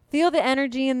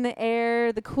energy in the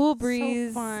air, the cool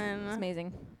breeze. So fun. It's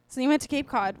amazing. So you went to Cape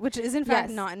Cod, which is in fact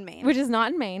not in Maine. Which is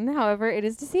not in Maine. However, it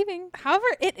is deceiving. However,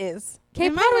 it is.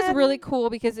 Cape Cod was really cool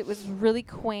because it was really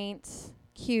quaint,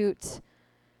 cute.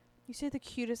 You said the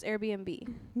cutest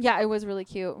Airbnb. Yeah, it was really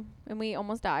cute. And we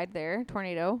almost died there.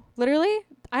 Tornado. Literally,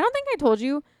 I don't think I told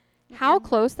you how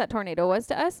close that tornado was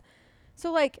to us.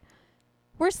 So, like,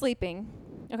 we're sleeping.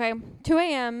 Okay. 2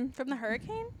 a.m. From the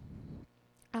hurricane?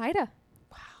 Ida.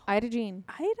 Wow. Ida Jean.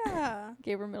 Ida.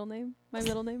 Gave her middle name. My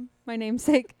middle name. My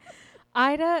namesake.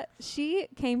 Ida, she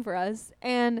came for us.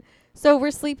 And so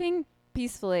we're sleeping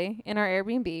peacefully in our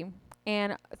Airbnb.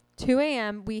 And 2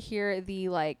 a.m. we hear the,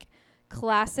 like,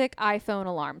 classic iPhone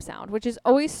alarm sound, which is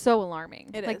always so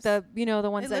alarming. It like is. the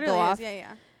ones that go off.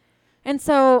 Yeah. And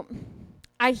so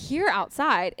I hear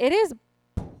outside, it is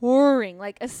pouring,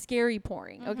 like a scary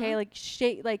pouring. Okay, like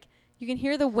like you can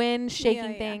hear the wind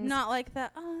shaking things. Not like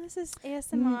the this is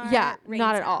ASMR. Yeah, rain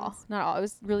not at sounds. all. Not at all. It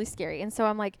was really scary. And so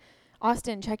I'm like,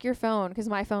 Austin, check your phone, because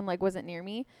my phone like wasn't near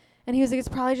me. And he was like, it's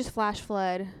probably just flash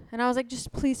flood. And I was like,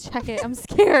 just please check it. I'm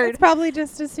scared. It's probably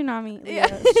just a tsunami. Yeah.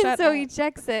 Shut so up. he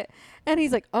checks it, and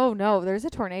he's like, oh no, there's a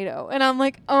tornado. And I'm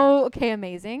like, oh, okay,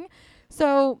 amazing.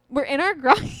 So we're in our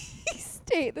groggy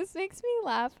state. This makes me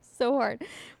laugh so hard.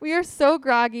 We are so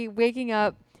groggy, waking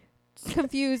up,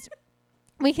 confused.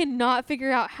 We cannot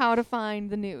figure out how to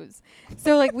find the news.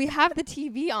 So, like, we have the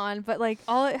TV on, but, like,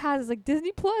 all it has is, like,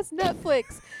 Disney Plus,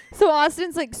 Netflix. So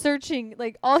Austin's, like, searching.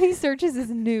 Like, all he searches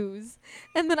is news.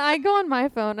 And then I go on my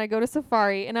phone, I go to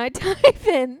Safari, and I type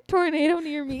in tornado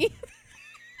near me.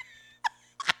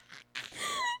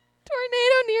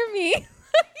 Tornado near me.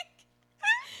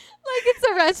 Like it's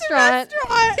a restaurant.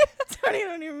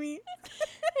 Tornado near me.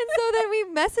 And so then we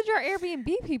message our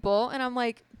Airbnb people, and I'm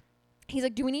like, he's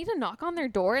like, do we need to knock on their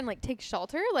door and like take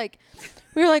shelter? Like,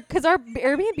 we were like, because our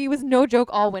Airbnb was no joke,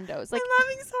 all windows. Like, I'm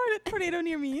laughing so hard at tornado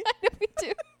near me. I know, me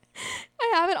too.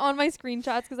 I have it on my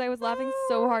screenshots because I was laughing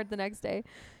so hard the next day.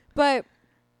 But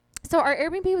so our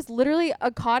Airbnb was literally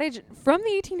a cottage from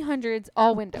the 1800s,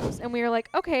 all windows. And we were like,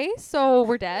 okay, so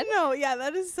we're dead. No, yeah,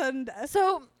 that is sudden death.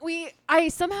 So I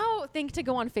somehow think to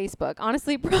go on Facebook.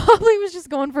 Honestly, probably was just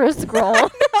going for a scroll. No.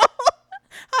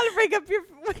 How to break up your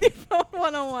phone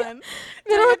 101.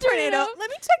 Middle of tornado. tornado. Let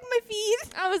me check my feed.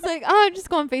 I was like, oh, just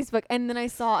go on Facebook. And then I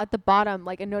saw at the bottom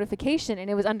like a notification, and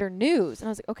it was under news. And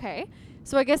I was like, okay.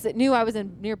 So I guess it knew I was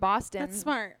near Boston. That's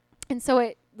smart. And so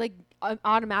it like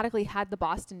automatically had the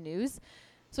Boston news.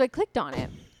 So I clicked on it.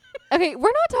 Okay,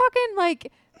 we're not talking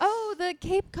like, oh, the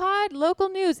Cape Cod local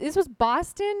news. This was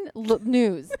Boston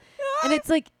news. And it's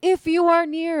like, if you are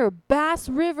near Bass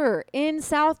River in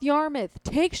South Yarmouth,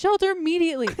 take shelter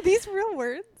immediately. Are these real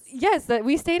words? Yes, that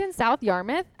we stayed in South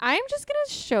Yarmouth. I'm just going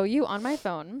to show you on my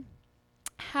phone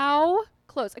how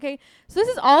close. Okay, so this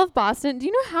is all of Boston. Do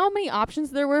you know how many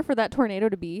options there were for that tornado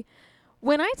to be?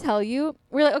 When I tell you,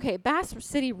 we're like, okay, Bass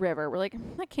City River. We're like,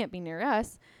 that can't be near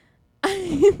us. When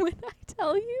I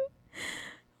tell you,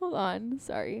 hold on,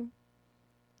 sorry.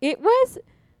 It was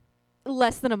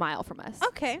less than a mile from us.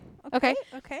 Okay. Okay.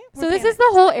 Okay. So this is the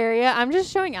whole area. I'm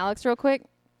just showing Alex real quick.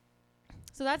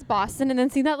 So that's Boston, and then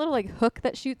see that little like hook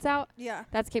that shoots out? Yeah.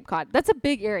 That's Cape Cod. That's a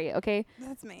big area, okay?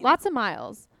 That's Maine. Lots of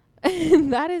miles.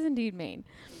 That is indeed Maine.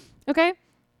 Okay?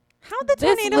 How'd the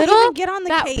This tornado little- even get on the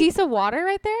That Cape? piece of water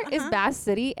right there is Uh-huh. Bass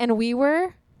City, and we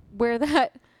were where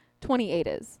that 28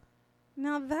 is.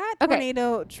 Now that Okay.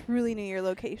 tornado truly knew your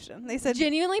location. They said,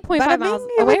 Genuinely "Bada 0.5 bing, miles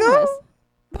here we away from go." us.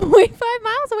 0.5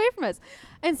 miles away from us.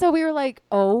 And so we were like,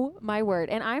 oh my word.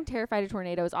 And I'm terrified of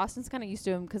tornadoes. Austin's kind of used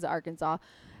to them because of Arkansas.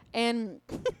 And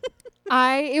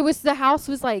the house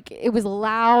was like, it was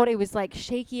loud. It was like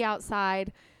shaky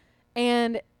outside.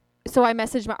 And so I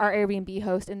messaged our Airbnb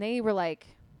host, and they were like,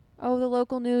 oh, the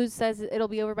local news says it'll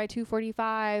be over by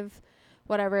 2:45,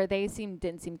 whatever. They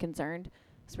didn't seem concerned.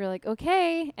 So we were like,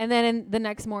 okay. And then the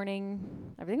next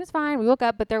morning, everything was fine. We woke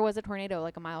up, but there was a tornado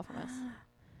like a mile from us.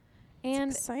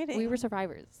 And exciting. we were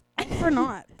survivors. We're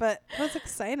not, but it was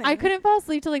exciting. I couldn't fall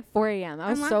asleep till like 4 a.m. I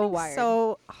was I'm so laughing wired.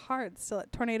 so hard still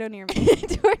at tornado near me.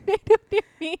 Tornado near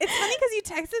me. It's funny because you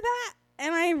texted that,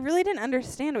 and I really didn't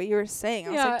understand what you were saying. I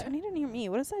was Yeah. like, tornado near me?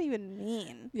 What does that even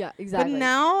mean? Yeah, exactly. But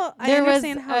now I there was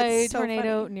understand how a it's so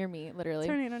tornado funny. near me, literally.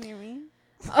 Tornado near me.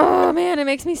 Oh man, it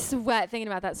makes me sweat thinking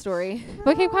about that story.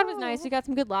 But Cape Cod was nice. No. We got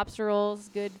some good lobster rolls,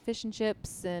 good fish and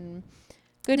chips, and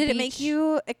good Did it beach. make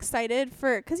you excited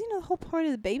for, because the whole point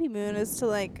of the baby moon is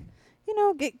to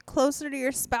get closer to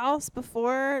your spouse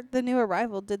before the new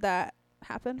arrival. Did that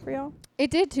happen for y'all? It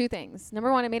did two things.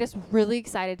 Number one, it made us really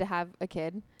excited to have a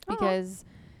kid because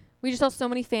we just saw so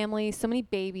many families, so many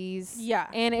babies. Yeah.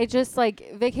 And it just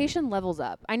like vacation levels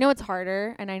up. I know it's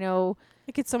harder, and I know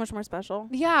It gets so much more special.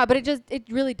 yeah, but it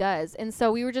really does. And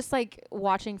so we were just like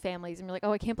watching families, and we're like,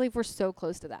 oh, I can't believe we're so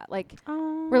close to that. Like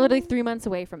we're literally 3 months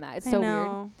away from that. It's so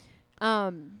weird.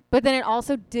 But then it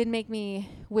also did make me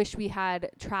wish we had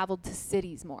traveled to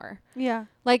cities more. Yeah.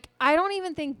 Like, I don't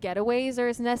even think getaways are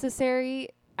as necessary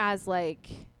as, like,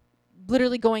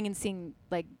 literally going and seeing,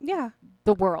 like, Yeah.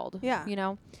 the world. Yeah. You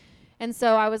know? And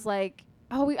so I was like,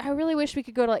 oh, I really wish we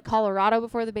could go to, like, Colorado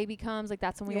before the baby comes. Like,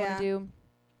 that's when we want Yeah. to do.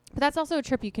 But that's also a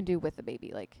trip you can do with the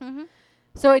baby. Like, Mm-hmm.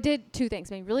 so it did two things.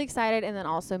 Made me really excited, and then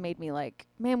also made me like,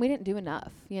 man, we didn't do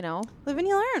enough, you know? Live and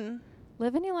you learn.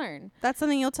 Live and you learn. That's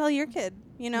something you'll tell your kid,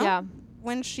 Yeah.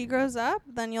 When she grows up,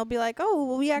 then you'll be like, oh,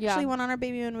 well, we actually went on our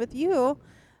baby moon with you.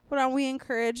 Why don't we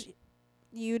encourage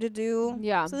you to do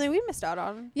Yeah. something we missed out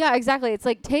on? Yeah, exactly. It's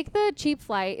like, take the cheap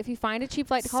flight. If you find a cheap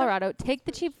flight to So- Colorado, take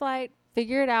the cheap flight,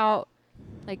 figure it out.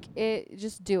 Like,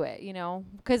 just do it, you know?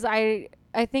 Because I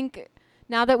think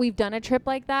now that we've done a trip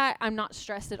like that, I'm not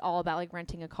stressed at all about, like,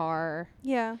 renting a car.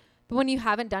 Yeah. But when you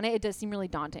haven't done it, it does seem really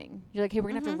daunting. You're like, hey, we're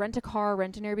going to have to Mhm. rent a car,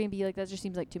 rent an Airbnb. Like, that just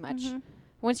seems like too much. Mhm.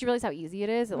 Once you realize how easy it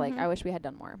is, like, Mhm. I wish we had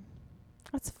done more.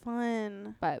 That's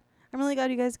fun. But I'm really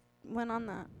glad you guys went on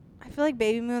that. I feel like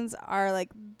baby moons are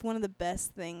like one of the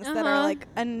best things that are like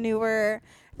a newer.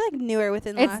 I feel like newer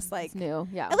within the last like it's new.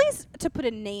 Yeah. at least to put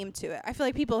a name to it. I feel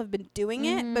like people have been doing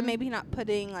it, but Mhm. maybe not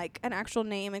putting like an actual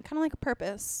name and kind of like a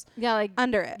purpose Yeah, like,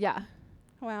 under it. yeah.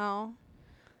 Wow.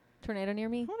 Tornado near I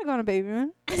me. want to go on a baby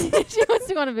moon. She wants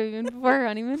to go on a baby moon before her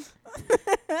honeymoon.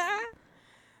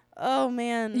 Oh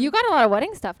man. You got a lot of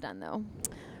wedding stuff done, though.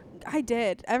 I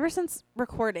did. Ever since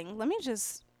recording. Let me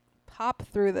just pop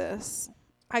through this.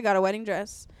 I got a wedding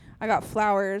dress. I got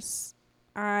flowers.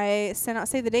 I sent out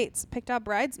save the dates. Picked out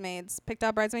bridesmaids. Picked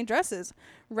out bridesmaid dresses.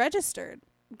 Registered.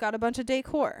 Got a bunch of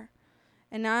decor.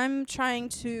 And now I'm trying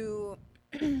to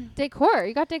Decor.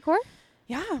 You got decor?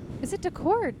 yeah, Is it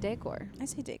decor or decor? I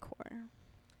say decor.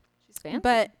 She's fancy.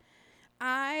 But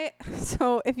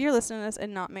so if you're listening to this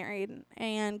and not married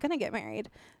and gonna get married,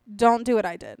 don't do what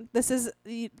I did. This is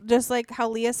just like how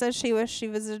Leah says she wished she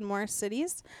visited more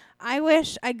cities. I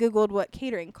wish I Googled what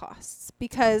catering costs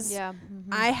because yeah.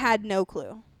 I had no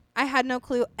clue. I had no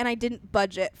clue, and I didn't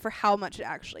budget for how much it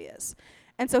actually is.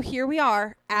 And so here we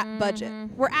are at budget.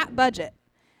 Mhm. We're at budget,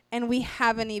 and we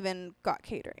haven't even got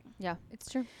catering. Yeah, it's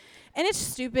true. And it's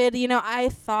stupid. I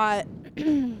thought,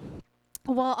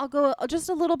 well, I'll go just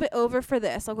a little bit over for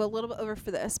this. I'll go a little bit over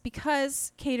for this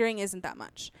because catering isn't that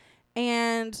much.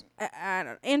 And I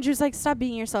don't know. Andrew's like, stop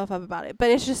beating yourself up about it. But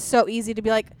it's just so easy to be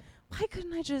like, why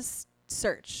couldn't I just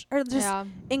search or just yeah.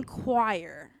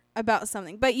 inquire about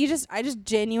something. But I just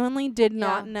genuinely did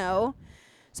not Yeah. know.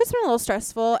 So it's been a little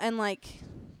stressful. And like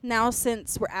now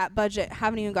since we're at budget,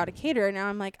 haven't even got a caterer. Now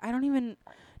I'm like, I don't even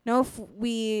know if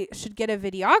we should get a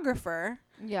videographer.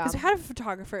 Yeah. Because we had a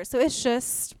photographer. So it's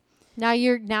just. Now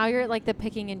you're at like the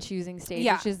picking and choosing stage,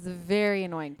 Yeah. which is the very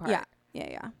annoying part.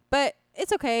 Yeah. But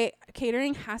it's okay.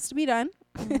 Catering has to be done.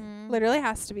 Mhm. Literally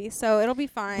has to be. So it'll be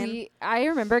fine. I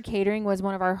remember catering was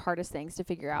one of our hardest things to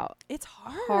figure out. It's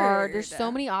hard. There's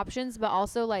so many options, but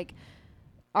also like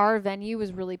our venue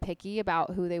was really picky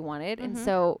about who they wanted. And Mhm.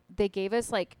 so they gave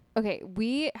us like, okay,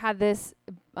 we had this,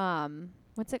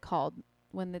 what's it called?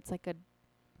 When it's like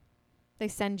they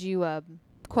send you a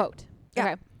quote.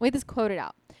 Yeah. Okay. We had this quoted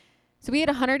out. So we had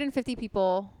 150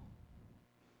 people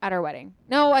at our wedding.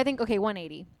 No, I think,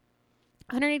 180.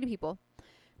 180 people.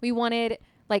 We wanted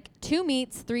like 2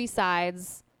 meats, 3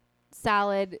 sides,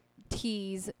 salad,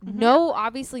 teas, Mhm.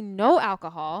 obviously no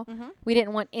alcohol. Mm-hmm. We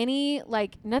didn't want any,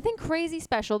 like, nothing crazy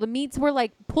special. The meats were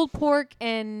like pulled pork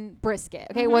and brisket.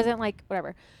 Okay. It Mhm. wasn't like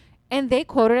whatever. And they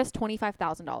quoted us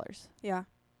 $25,000. Yeah.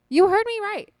 You heard me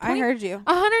right. I heard you.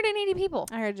 180 people.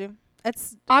 I heard you.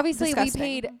 It's Obviously, disgusting. we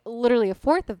paid literally a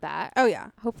fourth of that. Oh yeah.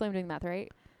 Hopefully, I'm doing math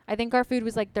right. I think our food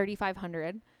was like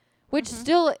 3,500, which Mhm.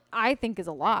 still I think is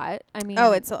a lot. I mean,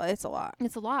 Oh, it's a lot.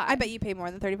 it's a lot. I bet you paid more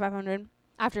than 3,500.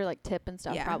 After like tip and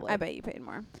stuff, Yeah, probably. I bet you paid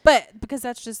more. But because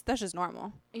that's just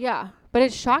normal. Yeah, but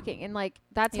it's shocking, and like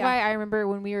that's Yeah. why I remember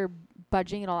when we were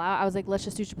budging it all out, I was like, let's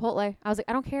just do Chipotle. I was like,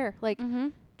 I don't care. Like Mm-hmm.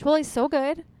 Chipotle's so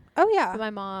good. Oh yeah. But my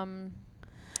mom.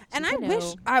 And she I said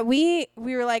wish no. we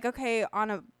were like, okay,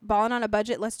 balling on a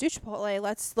budget, let's do Chipotle,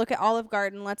 let's look at Olive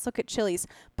Garden, let's look at Chili's,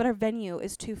 but our venue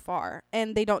is too far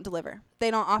and they don't deliver.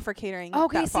 They don't offer catering.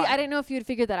 Okay, that see, far. I didn't know if you had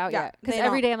figured that out Yeah, yet. Because they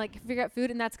every don't. day I'm like, figure out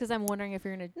food, and that's because I'm wondering if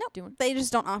you're gonna Nope. do it. They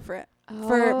just don't offer it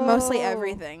for mostly Oh.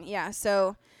 everything. Yeah,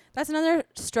 so that's another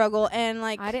struggle. And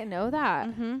like, I didn't know that.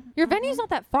 mm-hmm, Your venue's not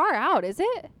that far out, is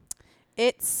it?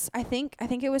 It's I think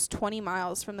it was 20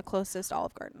 miles from the closest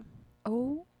Olive Garden.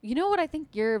 Oh, you know what I think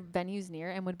your venue's near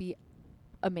and would be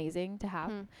amazing to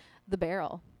have? Hmm. The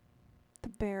Barrel, The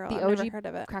Barrel. The I've never OG heard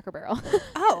of it. Cracker Barrel.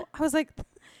 Oh, I was like,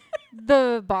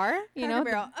 The bar, you Cracker know?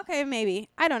 Barrel. Okay, maybe.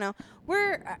 I don't know.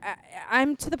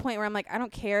 I'm to the point where I'm like, I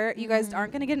don't care. You guys Mhm.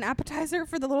 aren't gonna get an appetizer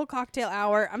for the little cocktail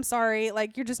hour. I'm sorry.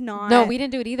 Like, you're just not. No, we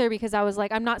didn't do it either because I was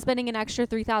like, I'm not spending an extra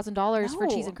 $3,000 for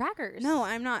cheese No. and crackers. No,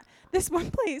 I'm not. This one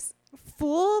place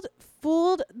fooled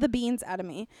the beans out of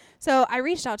me. So I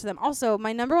reached out to them. Also,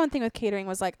 my number one thing with catering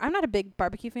was like, I'm not a big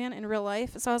barbecue fan in real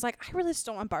life. So I was like, I really just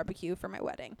don't want barbecue for my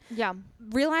wedding. Yeah.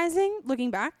 Realizing,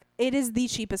 looking back, it is the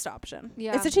cheapest option.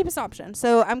 Yeah. It's the cheapest option.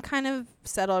 So I'm kind of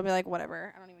settled. I'll be like,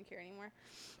 whatever. I don't even care anymore.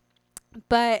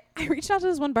 But I reached out to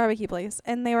this one barbecue place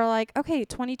and they were like, okay,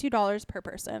 $22 per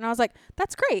person. And I was like,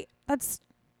 that's great. That's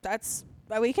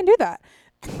we can do that.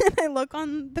 And then I look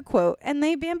on the quote and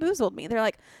they bamboozled me. They're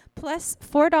like, plus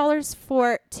 $4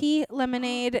 for tea,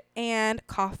 lemonade, and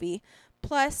coffee,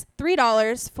 plus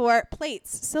 $3 for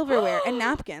plates, silverware, and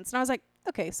napkins. And I was like,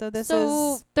 okay, so this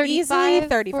is 35, easily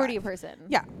 35. 40 a person.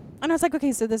 Yeah. And I was like,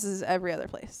 okay, so this is every other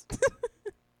place.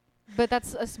 But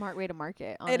that's a smart way to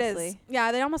market, honestly. It is.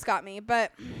 Yeah, they almost got me,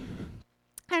 but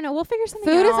I don't know. We'll figure something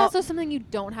out. Food is also something you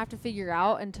don't have to figure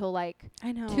out until like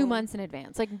I know 2 months in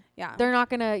advance. Like Yeah, they're not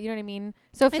gonna, you know what I mean?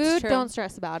 So It's food, true. don't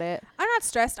stress about it. I'm not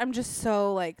stressed. I'm just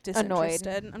so like Annoyed.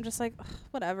 disinterested. I'm just like, ugh,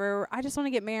 whatever. I just want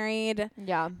to get married,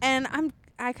 Yeah. and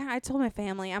I told my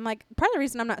family, I'm like, part of the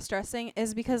reason I'm not stressing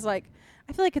is because like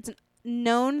I feel like it's a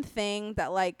known thing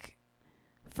that like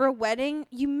for a wedding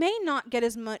you may not get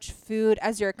as much food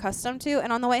as you're accustomed to,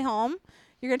 and on the way home.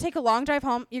 You're going to take a long drive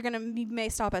home. You may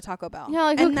stop at Taco Bell. Yeah,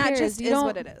 like who and that cares? just You is don't-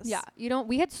 what it is. Yeah, you don't.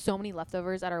 We had so many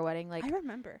leftovers at our wedding, like I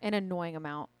remember. an annoying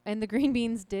amount. And the green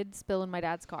beans did spill in my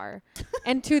dad's car,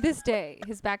 and to this day,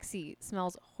 his back seat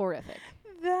smells horrific.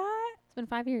 It's been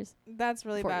 5 years. That's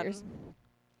really 4 bad. years.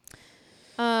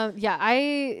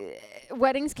 Yeah,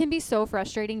 weddings can be so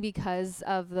frustrating because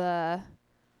of the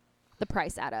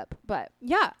price add up, but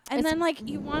Yeah. And It's- then like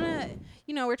you want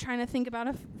to, we're trying to think about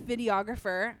a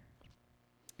videographer.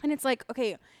 And it's like,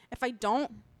 okay, if I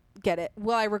don't get it,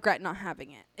 will I regret not having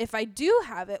it? If I do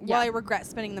have it, will Yeah. I regret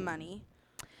spending the money?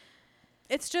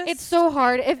 It's just it's so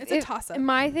hard. it's a toss up.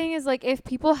 My thing is like if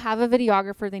people have a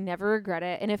videographer, they never regret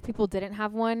it, and if people didn't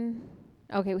have one,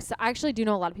 okay. So I actually do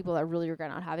know a lot of people that really regret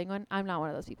not having one. I'm not one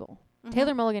of those people.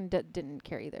 Taylor Mulligan didn't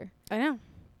care either. I know.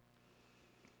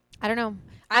 I don't know.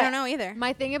 I don't know either.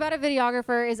 My thing about a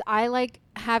videographer is I like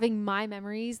having my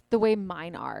memories the way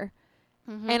mine are.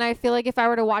 Mhm. And I feel like if I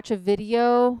were to watch a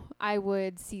video, I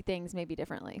would see things maybe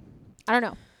differently. I don't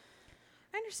know.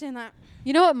 I understand that.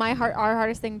 You know what our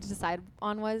hardest thing to decide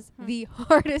on was? The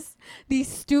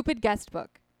stupid guest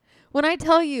book. When I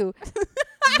tell you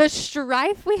the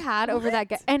strife we had over that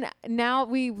and now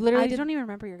we literally don't even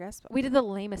remember your guest book. we did the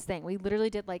lamest thing. We literally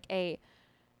did like it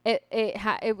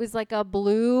was like a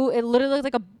blue, it literally looked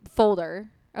like a folder,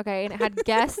 okay, and it had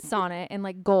guests on it in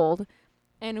like gold,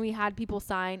 and we had people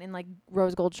sign in like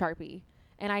rose gold Sharpie,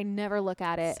 and I never look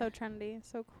at it. So trendy,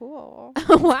 so cool.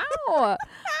 Wow.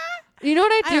 You know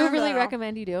what I I do remember really that.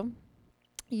 recommend you do?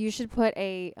 You should put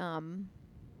a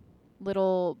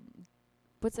little,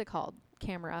 what's it called?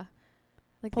 Camera.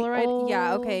 Like the Polaroid.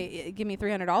 Yeah. old- Okay. Give me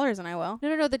 $300 and I will.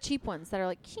 No, the cheap ones that are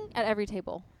like at every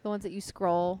table. The ones that you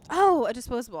scroll. Oh, a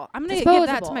disposable. I'm gonna give that to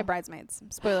Disposable. my bridesmaids.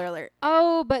 Spoiler alert.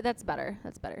 Oh, but that's better.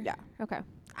 That's better. Yeah. Okay.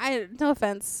 No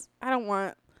offense. I don't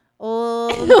want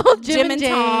old Old Jim and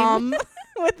Jane. Tom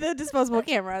with the disposable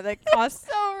camera that costs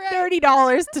So right.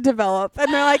 $30 to develop,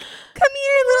 and they're like, "Come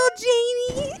here,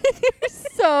 little Janie."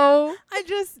 So I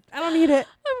don't need it.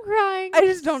 I'm crying. I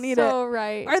just don't need it. So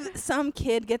right. Or some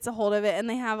kid gets a hold of it and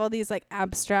they have all these like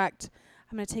abstract.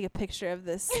 I'm gonna take a picture of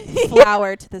this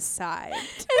flower to the side.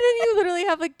 And then you literally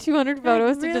have like 200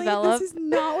 photos Really? to develop. This is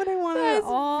not what I wanted at That's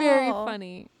all. very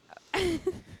funny.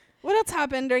 What else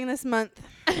happened during this month?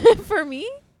 For me,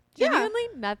 Yeah. genuinely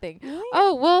nothing. Really?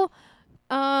 Oh well,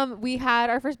 we had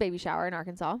our first baby shower in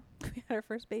Arkansas. We had our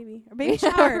first baby. Our We baby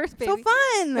had our shower. first So baby.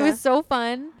 fun. It was so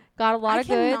fun. Got a lot of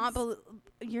goods. I cannot believe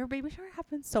your baby shower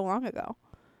happened so long ago.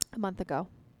 A month ago.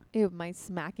 Ew, my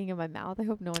smacking in my mouth. I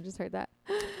hope no one just heard that.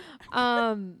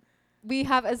 We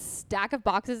have a stack of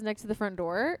boxes next to the front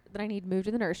door that I need moved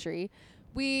to the nursery.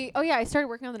 I started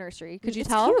working on the nursery. Could you It's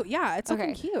tell? Cute. Yeah, it's Okay.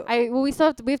 looking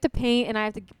cute. We have to paint, and I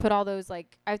have to put all those I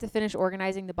have to finish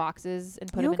organizing the boxes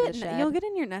and put them in the shed. You'll get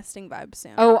in your nesting vibe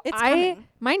soon. Oh, it's coming.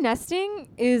 my nesting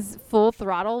is full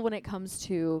throttle when it comes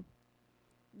to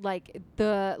like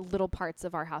the little parts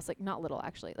of our house. Like not little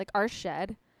actually. Like our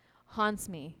shed haunts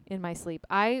me in my sleep.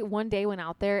 I one day went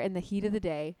out there in the heat of the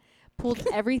day, pulled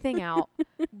everything out.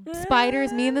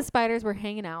 Me and the spiders were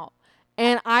hanging out.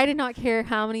 And I did not care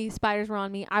how many spiders were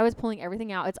on me. I was pulling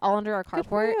everything out. It's all under our Good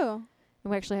for carport. you.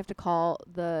 And we actually have to call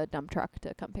the dump truck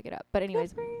to come pick it up. But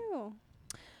anyways, Good for you.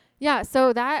 yeah,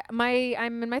 so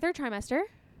I'm in my third trimester.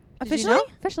 Did you know? Officially?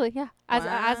 Officially, yeah.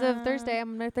 As of Wow. Thursday,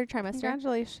 I'm in my third trimester.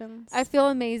 Congratulations. I feel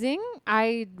amazing.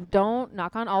 I don't,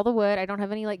 knock on all the wood, I don't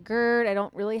have any like GERD. I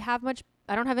don't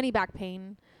have any back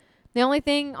pain. The only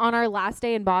thing on our last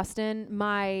day in Boston,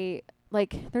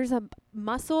 there's a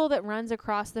muscle that runs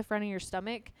across the front of your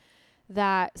stomach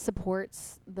that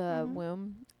supports the Mhm.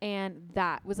 womb, and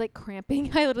that was like cramping.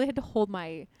 I literally had to hold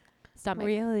my stomach.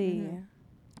 Really? Mhm.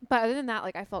 But other than that,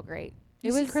 like I felt great. You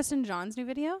It see was Kristen John's new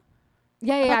video?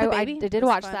 Yeah, About the I baby? did It was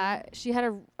watch fun. that. She had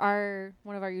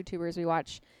one of our YouTubers we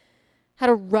watch had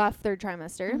a rough third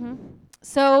trimester. Mm-hmm.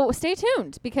 So stay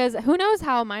tuned because who knows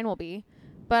how mine will be.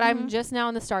 But I'm Mhm. just now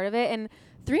in the start of it, and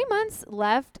 3 months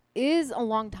left is a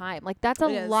long time. Like that's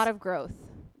It a is. lot of growth.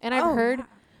 And I've heard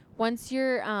once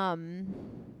you're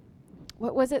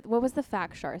what was it? What was the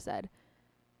fact Shar said?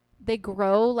 They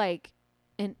grow like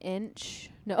an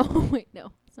inch. No, wait,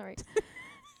 no, sorry.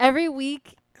 Every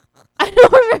week. I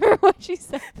don't remember what she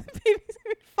said. The baby's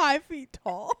gonna be 5 feet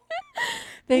tall.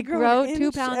 They grow grow an 2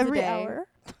 inch pounds every a day. hour.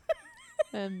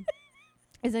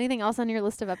 Is anything else on your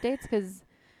list of updates? Because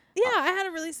Yeah, I had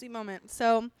a really sweet moment.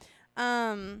 So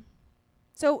my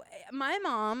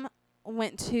mom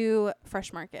went to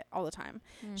Fresh Market all the time.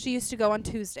 She used to go on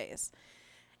Tuesdays.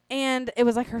 And it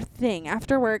was like her thing.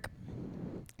 After work,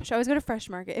 she always go to Fresh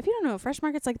Market. If you don't know, Fresh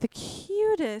Market's like the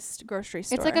cutest grocery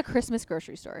store. it's like a Christmas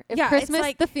grocery store. If Yeah, it's Christmas,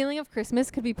 like- the feeling of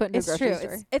Christmas could be put into a it's grocery true.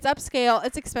 store. It's upscale.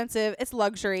 It's expensive. It's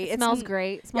luxury. It smells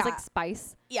great. It smells like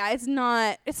spice. Yeah, it's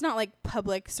not like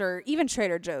Publix or even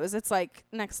Trader Joe's. It's like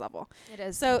next level. It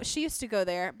is. So she used to go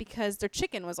there because their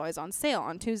chicken was always on sale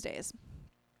on Tuesdays.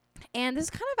 And this is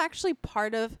kind of actually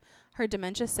part of her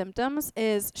dementia symptoms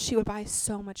is she would buy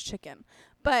so much chicken.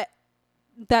 But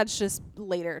that's just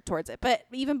later towards it. But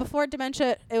even before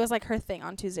dementia, it was like her thing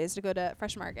on Tuesdays to go to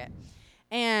Fresh Market.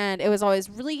 And it was always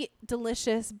really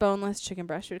delicious, boneless chicken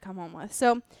breast she would come home with.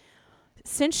 So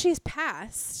since she's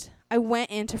passed, I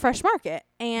went into Fresh Market.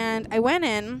 And I went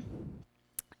in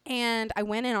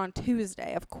on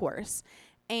Tuesday, of course.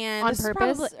 And on this is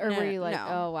purpose, probably- or no, were you no, like, no.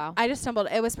 oh wow? I just stumbled.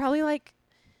 It was probably like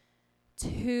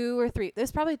 2 or 3. It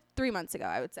was probably 3 months ago,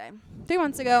 I would say. 3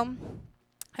 months ago,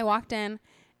 I walked in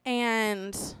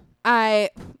and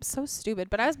so stupid,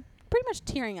 but I was pretty much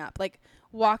tearing up, like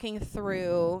walking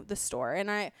through the store. And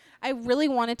I really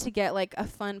wanted to get like a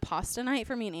fun pasta night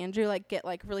for me and Andrew, like get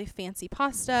like really fancy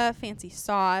pasta, fancy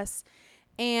sauce.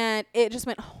 and it just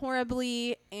went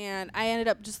horribly, and I ended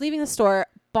up just leaving the store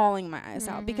bawling my eyes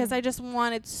out because I just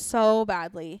wanted so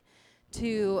badly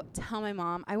to tell my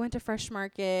mom. I went to Fresh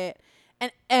Market,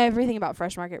 and everything about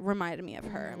Fresh Market reminded me of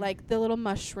her. Like the little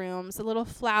mushrooms, the little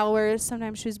flowers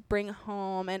sometimes she was bring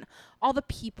home, and all the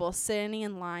people sitting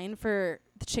in line for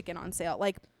the chicken on sale,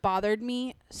 like, bothered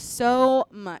me so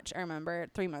much. I remember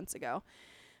 3 months ago,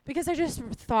 because I just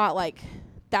thought, like,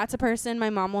 that's a person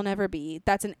my mom will never be.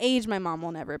 That's an age my mom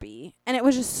will never be. And it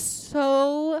was just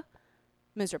so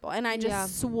miserable. And I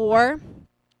just swore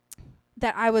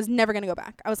that I was never going to go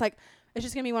back. I was like, it's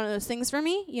just going to be one of those things for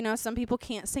me. You know, some people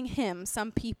can't sing hymns.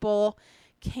 Some people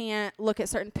can't look at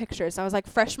certain pictures. I was like,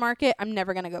 Fresh Market, I'm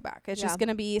never going to go back. It's just going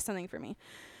to be something for me.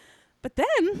 But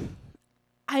then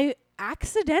I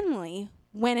accidentally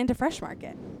went into Fresh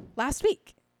Market last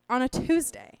week on a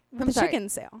Tuesday for the chicken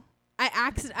sale.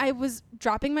 I was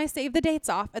dropping my save the dates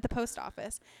off at the post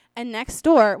office, and next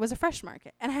door was a Fresh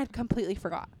Market, and I had completely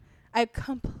forgot.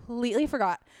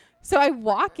 So I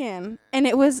walk in, and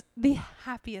it was the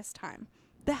happiest time.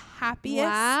 The happiest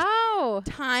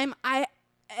time. I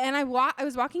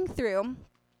was walking through,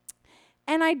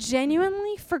 and I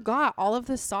genuinely forgot all of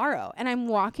the sorrow. And I'm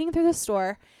walking through the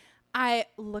store. I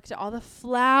looked at all the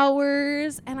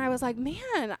flowers, and I was like,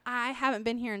 man, I haven't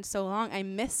been here in so long. I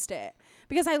missed it.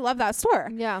 Because I love that store.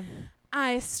 Yeah.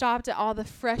 I stopped at all the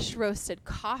fresh roasted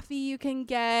coffee you can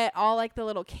get, all like the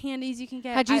little candies you can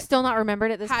get. Had you still not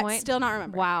remembered at this point? Still not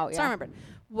remembered. Wow. Still remembered.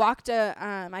 Walked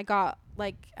I got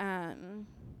like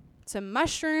some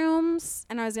mushrooms,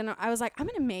 and I was like, I'm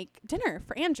gonna make dinner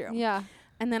for Andrew. Yeah.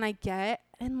 And then I get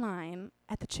in line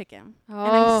at the chicken, and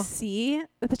I see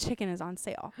that the chicken is on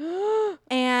sale.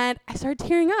 And I started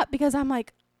tearing up because I'm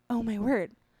like, oh my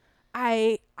word.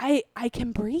 I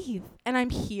can breathe, and I'm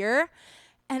here,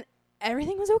 and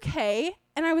everything was okay.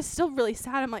 And I was still really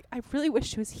sad. I'm like, I really wish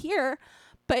she was here,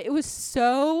 but it was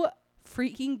so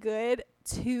freaking good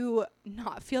to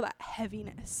not feel that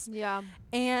heaviness. Yeah.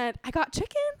 And I got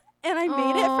chicken, and I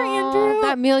made it for Andrew.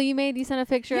 That meal you made, you sent a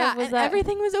picture of, was that?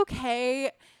 Everything was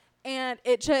okay. And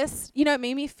it just, it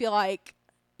made me feel like,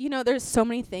 there's so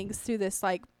many things through this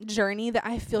like journey that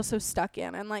I feel so stuck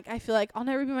in. And like, I feel like I'll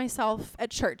never be myself at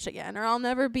church again, or I'll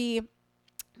never be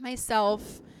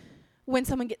myself when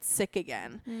someone gets sick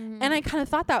again. And I kind of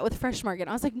thought that with Fresh Market.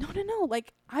 I was like, no.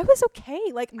 Like, I was okay.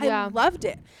 Like, I loved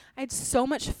it. I had so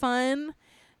much fun.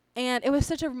 And it was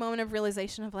such a moment of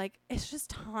realization of like, it's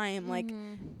just time. Like,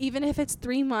 even if it's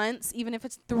 3 months, even if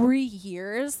it's 3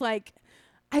 years, like,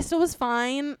 I still was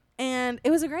fine. And it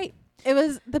was it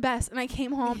was the best. And I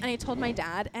came home and I told my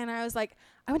dad, and I was like,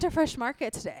 I went to Fresh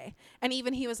Market today. And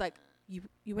even he was like,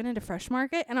 you went into Fresh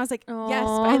Market? And I was like, yes,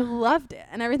 but I loved it.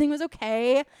 And everything was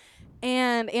okay.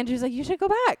 And Andrew's like, you should go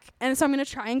back. And so I'm going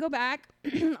to try and go back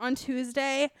on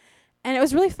Tuesday. And it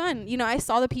was really fun. I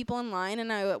saw the people in line,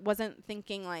 and I wasn't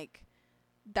thinking like,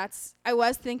 I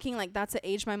was thinking like, that's an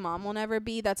age my mom will never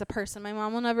be. That's a person my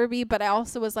mom will never be. But I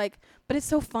also was like, but it's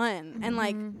so fun. And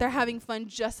like, they're having fun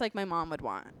just like my mom would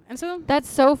want. And so that's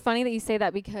so funny that you say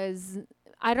that, because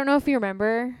I don't know if you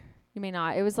remember, you may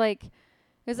not. It was like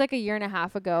a year and a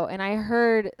half ago. And I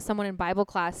heard someone in Bible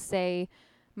class say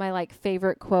my like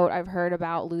favorite quote I've heard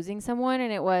about losing someone.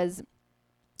 And it was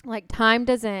like, time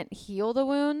doesn't heal the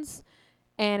wounds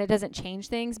and it doesn't change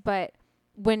things. But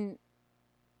when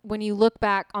you look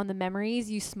back on the memories,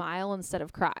 you smile instead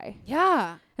of cry.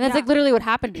 Yeah. And that's like literally what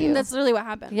happened to you. That's literally what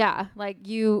happened. Yeah. Like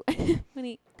you,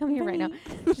 Winnie, come here right now.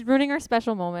 She's ruining our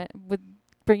special moment with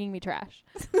bringing me trash.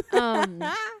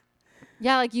 Yeah.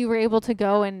 Like you were able to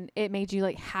go, and it made you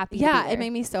like happy. Yeah. It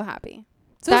made me so happy.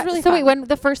 So it was really fun. Wait, when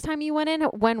the first time you went in,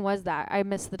 when was that? I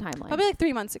missed the timeline. Probably like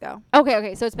 3 months ago.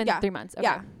 Okay. So it's been 3 months. Okay.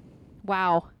 Yeah.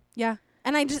 Wow. Yeah.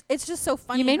 And it's just so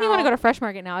funny. You made me want to go to Fresh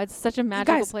Market now. It's such a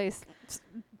magical place.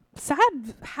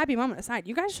 Sad, happy moment aside,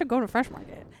 you guys should go to Fresh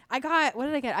Market. What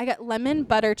did I get? I got lemon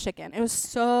butter chicken. It was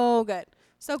so good.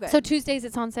 So good. So Tuesdays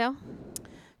it's on sale?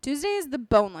 Tuesdays the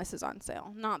boneless is on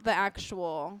sale, not the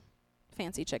actual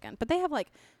fancy chicken. But they have like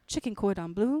chicken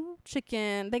cordon bleu,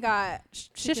 chicken. They got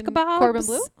shish kebabs. Corbin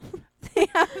Bleu? They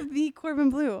have the Corbin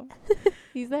Bleu.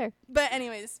 He's there. But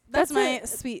anyways, that's my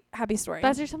sweet, happy story.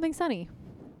 That's your Something Sunny.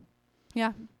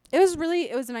 Yeah. It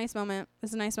was a nice moment. It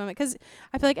was a nice moment because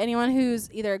I feel like anyone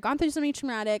who's either gone through something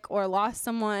traumatic or lost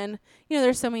someone,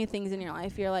 there's so many things in your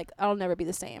life. You're like, I'll never be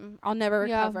the same. I'll never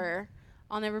recover.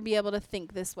 I'll never be able to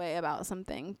think this way about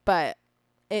something. But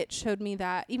it showed me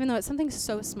that even though it's something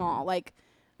so small, like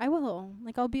I will,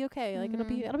 like I'll be okay. Like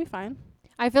it'll be fine.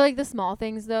 I feel like the small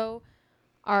things though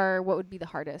are what would be the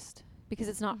hardest, because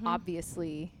it's not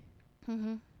obviously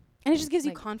And it just gives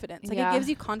you Like, confidence. Like, yeah. it gives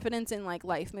you confidence in, like,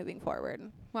 life moving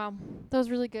forward. Wow. That was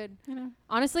really good. You know?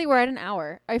 Honestly, we're at an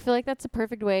hour. I feel like that's a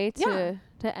perfect way Yeah.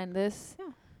 to end this.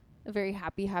 Yeah. A very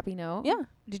happy note. Yeah.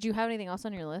 Did you have anything else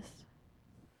on your list?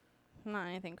 Not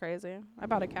anything crazy. I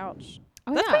bought a couch.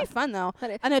 Oh, That's yeah. pretty fun, though.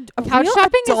 That And a couch real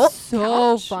shopping adult is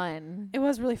so couch. fun. It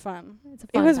was really fun. It's a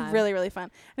It fun was time. really, really fun.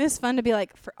 And it was fun to be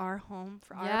like, for our home,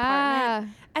 for our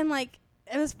apartment. And like,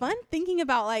 it was fun thinking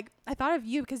about, like, I thought of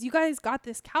you because you guys got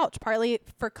this couch partly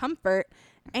for comfort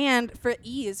and for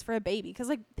ease for a baby. Because,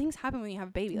 like, things happen when you have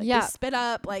a baby. Like, Yeah. they spit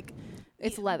up. Like,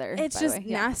 It's leather. it's by the just way.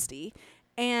 Yeah. nasty.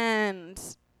 And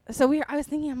so I was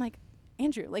thinking, I'm like,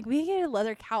 Andrew, like, we get a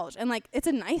leather couch. And, like, it's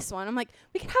a nice one. I'm like,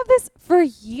 we could have this for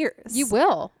years. You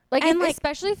will. Like, And, if, like-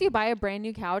 especially if you buy a brand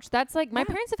new couch. That's like, my Yeah.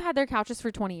 parents have had their couches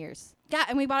for 20 years. Yeah,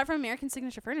 and we bought it from American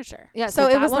Signature Furniture. Yeah. So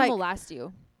So it was one like, will last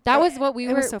you. That was what we it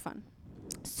were. was so fun.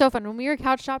 So fun. When we were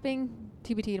couch shopping,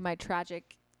 TBT to my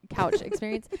tragic couch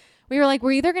experience, we were like,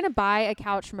 we're either going to buy a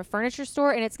couch from a furniture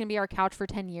store and it's going to be our couch for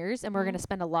 10 years and we're going to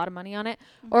spend a lot of money on it,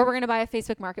 or we're going to buy a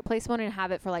Facebook Marketplace one and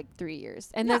have it for like 3 years.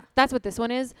 And Yeah. that's what this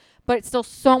one is, but it's still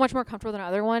so much more comfortable than the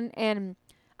other one. And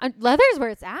leather is where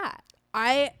it's at.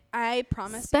 I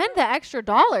promise. Spend the extra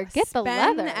dollar. Get the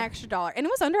Spend leather. the extra dollar. And it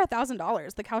was under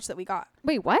 $1,000, the couch that we got.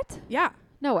 Wait, what? Yeah,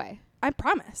 No way. I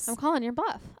promise. I'm calling your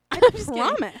bluff. I just kidding.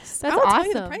 promise. That's I will tell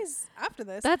you the awesome. price after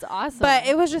this. That's awesome. But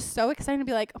it was just so exciting to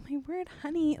be like, oh my word,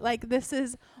 honey. Like,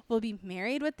 we'll be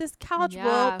married with this couch. Yeah.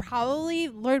 We'll probably,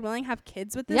 Lord willing, have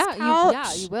kids with this yeah,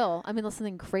 couch. you will. I mean, unless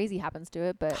something crazy happens to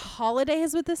it, but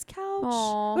Holidays with this couch.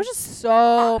 Aw. It was just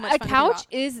so much a fun to think couch about.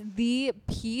 is the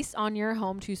piece on your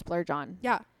home to splurge on.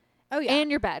 Yeah. Oh, yeah.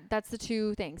 And your bed. That's the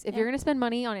two things. If Yeah. you're going to spend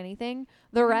money on anything,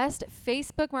 the rest,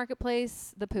 Facebook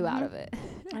Marketplace, the poo out Mhm. of it.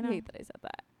 I know. hate that I said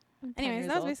that. I'm 10 Anyways, years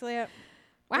that was old. basically it.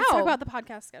 Wow. Let's talk about the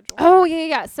podcast schedule. Oh,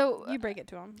 yeah. So You break it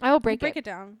to them. I will break it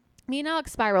down. Me and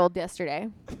Alex spiraled yesterday.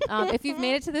 If you've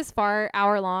made it to this far,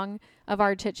 hour long of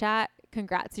our chit chat,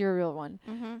 congrats, you're a real one.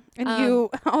 Mm-hmm. And Um, you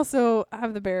also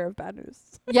have the bearer of bad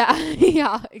news. Yeah,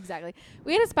 yeah, exactly.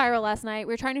 We had a spiral last night.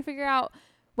 We were trying to figure out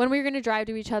when we were going to drive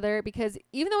to each other because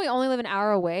even though we only live an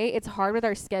hour away, it's hard with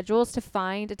our schedules to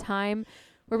find a time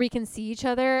where we can see each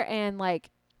other and like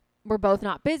we're both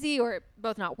not busy or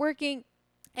both not working.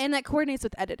 And that coordinates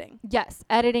with editing. Yes,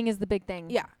 editing is the big thing.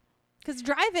 Yeah. Because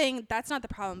driving, that's not the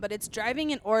problem, but it's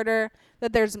driving in order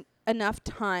that there's enough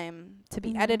time to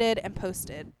be Mhm. edited and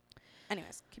posted.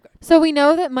 Anyways, keep going. So we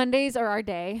know that Mondays are our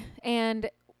day and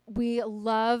we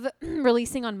love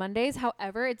releasing on Mondays.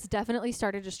 However, it's definitely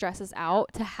started to stress us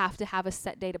out to have a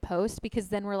set day to post because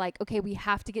then we're like, okay, we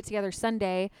have to get together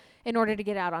Sunday in order to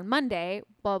get out on Monday,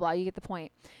 blah, blah, you get the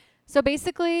point. So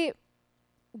basically,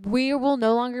 we will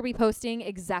no longer be posting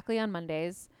exactly on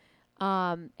Mondays.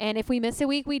 And if we miss a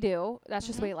week, we do. That's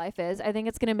just the way life is. I think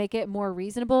it's going to make it more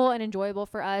reasonable and enjoyable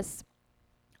for us.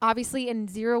 Obviously, in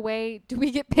zero way do we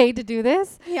get paid to do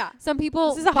this. Yeah. Some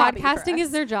people, This is a hobby for podcasting us.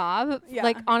 is their job. Yeah.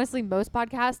 Like, honestly, most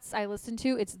podcasts I listen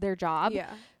to, it's their job. Yeah.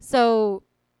 So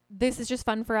this is just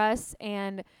fun for us.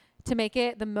 And to make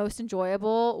it the most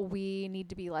enjoyable, we need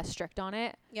to be less strict on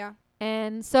it. Yeah.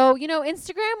 And so,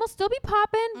 Instagram will still be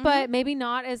popping, Mhm. but maybe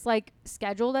not as, like,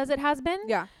 scheduled as it has been.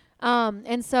 Yeah.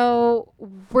 And so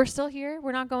we're still here.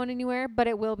 We're not going anywhere, but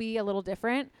it will be a little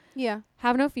different. Yeah.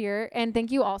 Have no fear. And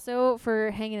thank you also for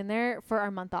hanging in there for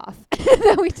our month off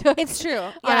that we took. It's true.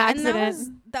 On Yeah. And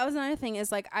accident. that was another thing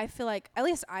is like, I feel like, at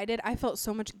least I did, I felt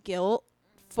so much guilt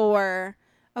for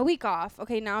a week off.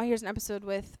 Okay, now here's an episode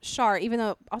with Shar, even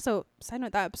though also, side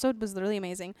note, that episode was literally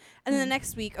amazing. And then the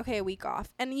next week, okay, a week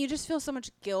off. And you just feel so much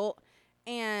guilt.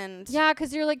 And Yeah,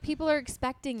 because you're like, people are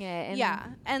expecting it. And yeah.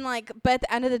 And like, but at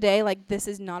the end of the day, like, this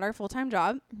is not our full-time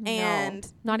job. No, And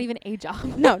not even a job.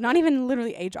 no, not even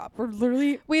literally a job. We're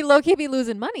literally, We low-key be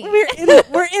losing money.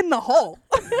 we're in the hole.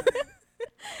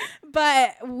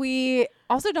 But we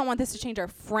also don't want this to change our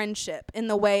friendship in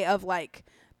the way of like,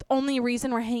 the only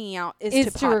reason we're hanging out is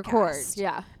Is to podcast. record.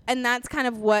 Yeah. And that's kind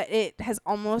of what it has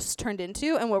almost turned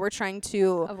into and what we're trying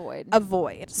to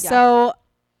avoid. Yeah. So,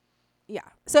 yeah.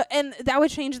 So, and that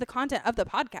would change the content of the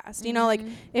podcast. You know, like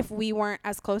Mhm. if we weren't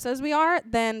as close as we are,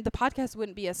 then the podcast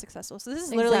wouldn't be as successful. So this is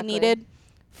literally Exactly. needed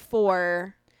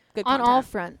for good on content. all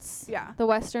fronts. Yeah. The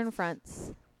Western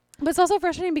fronts. But it's also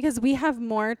frustrating because we have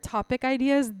more topic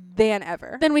ideas than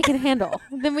ever. Than we can handle.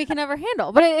 Than we can ever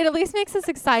handle. But it at least makes us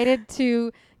excited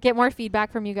to get more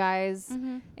feedback from you guys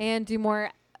Mm-hmm. and do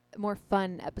more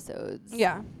fun episodes.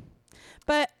 Yeah.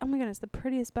 But oh my goodness, the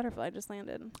prettiest butterfly just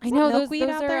landed. I Is know that those milkweed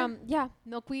out are there? yeah,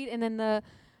 milkweed, and then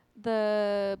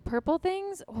the purple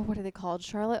things. Oh, what are they called?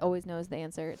 Charlotte always knows the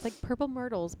answer. It's like purple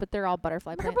myrtles, but they're all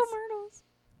butterfly Purple plants. myrtles.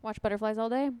 Watch butterflies all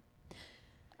day.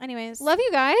 Anyways. Love you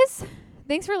guys.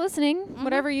 Thanks for listening. Mhm.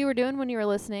 Whatever you were doing when you were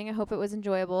listening, I hope it was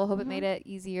enjoyable. Hope it Mhm. made it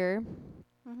easier.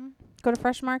 Go to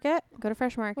Fresh Market. Go to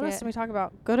Fresh Market. What else did we talk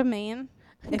about? Go to Maine.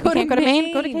 If Go you to can't go to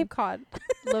Maine, go to Maine. Cape Cod.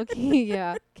 Low key,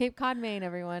 yeah. Cape Cod, Maine,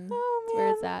 everyone. Oh, That's where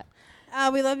it's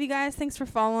at. We love you guys. Thanks for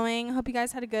following. Hope you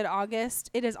guys had a good August.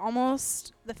 It is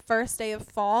almost the first day of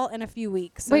fall in a few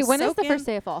weeks. So Wait, when is soak the in- first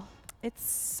day of fall?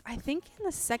 It's, I think, in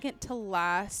the second to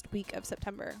last week of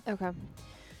September. Okay.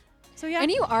 So, yeah.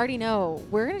 And you already know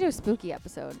we're going to do a spooky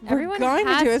episode. We're Everyone going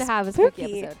to has do a to have a spooky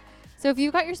spooky. episode. So if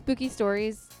you've got your spooky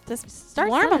stories, Just start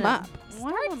warm sending them up. Start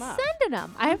Warm them up. sending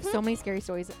them. I have Mhm. so many scary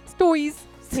stories. I have Stories,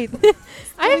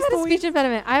 had a speech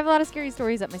impediment. I have a lot of scary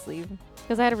stories up my sleeve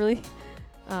because I had a really,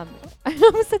 I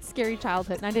almost said scary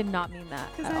childhood, and I did not mean that.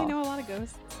 Because I know a lot of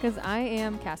ghosts. Because I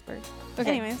am Casper. Okay.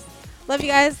 Anyways, love you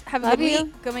guys. Have a Love good you.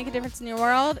 week. Go make a difference in your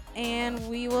world. And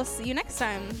we will see you next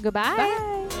time. Goodbye.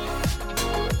 Bye.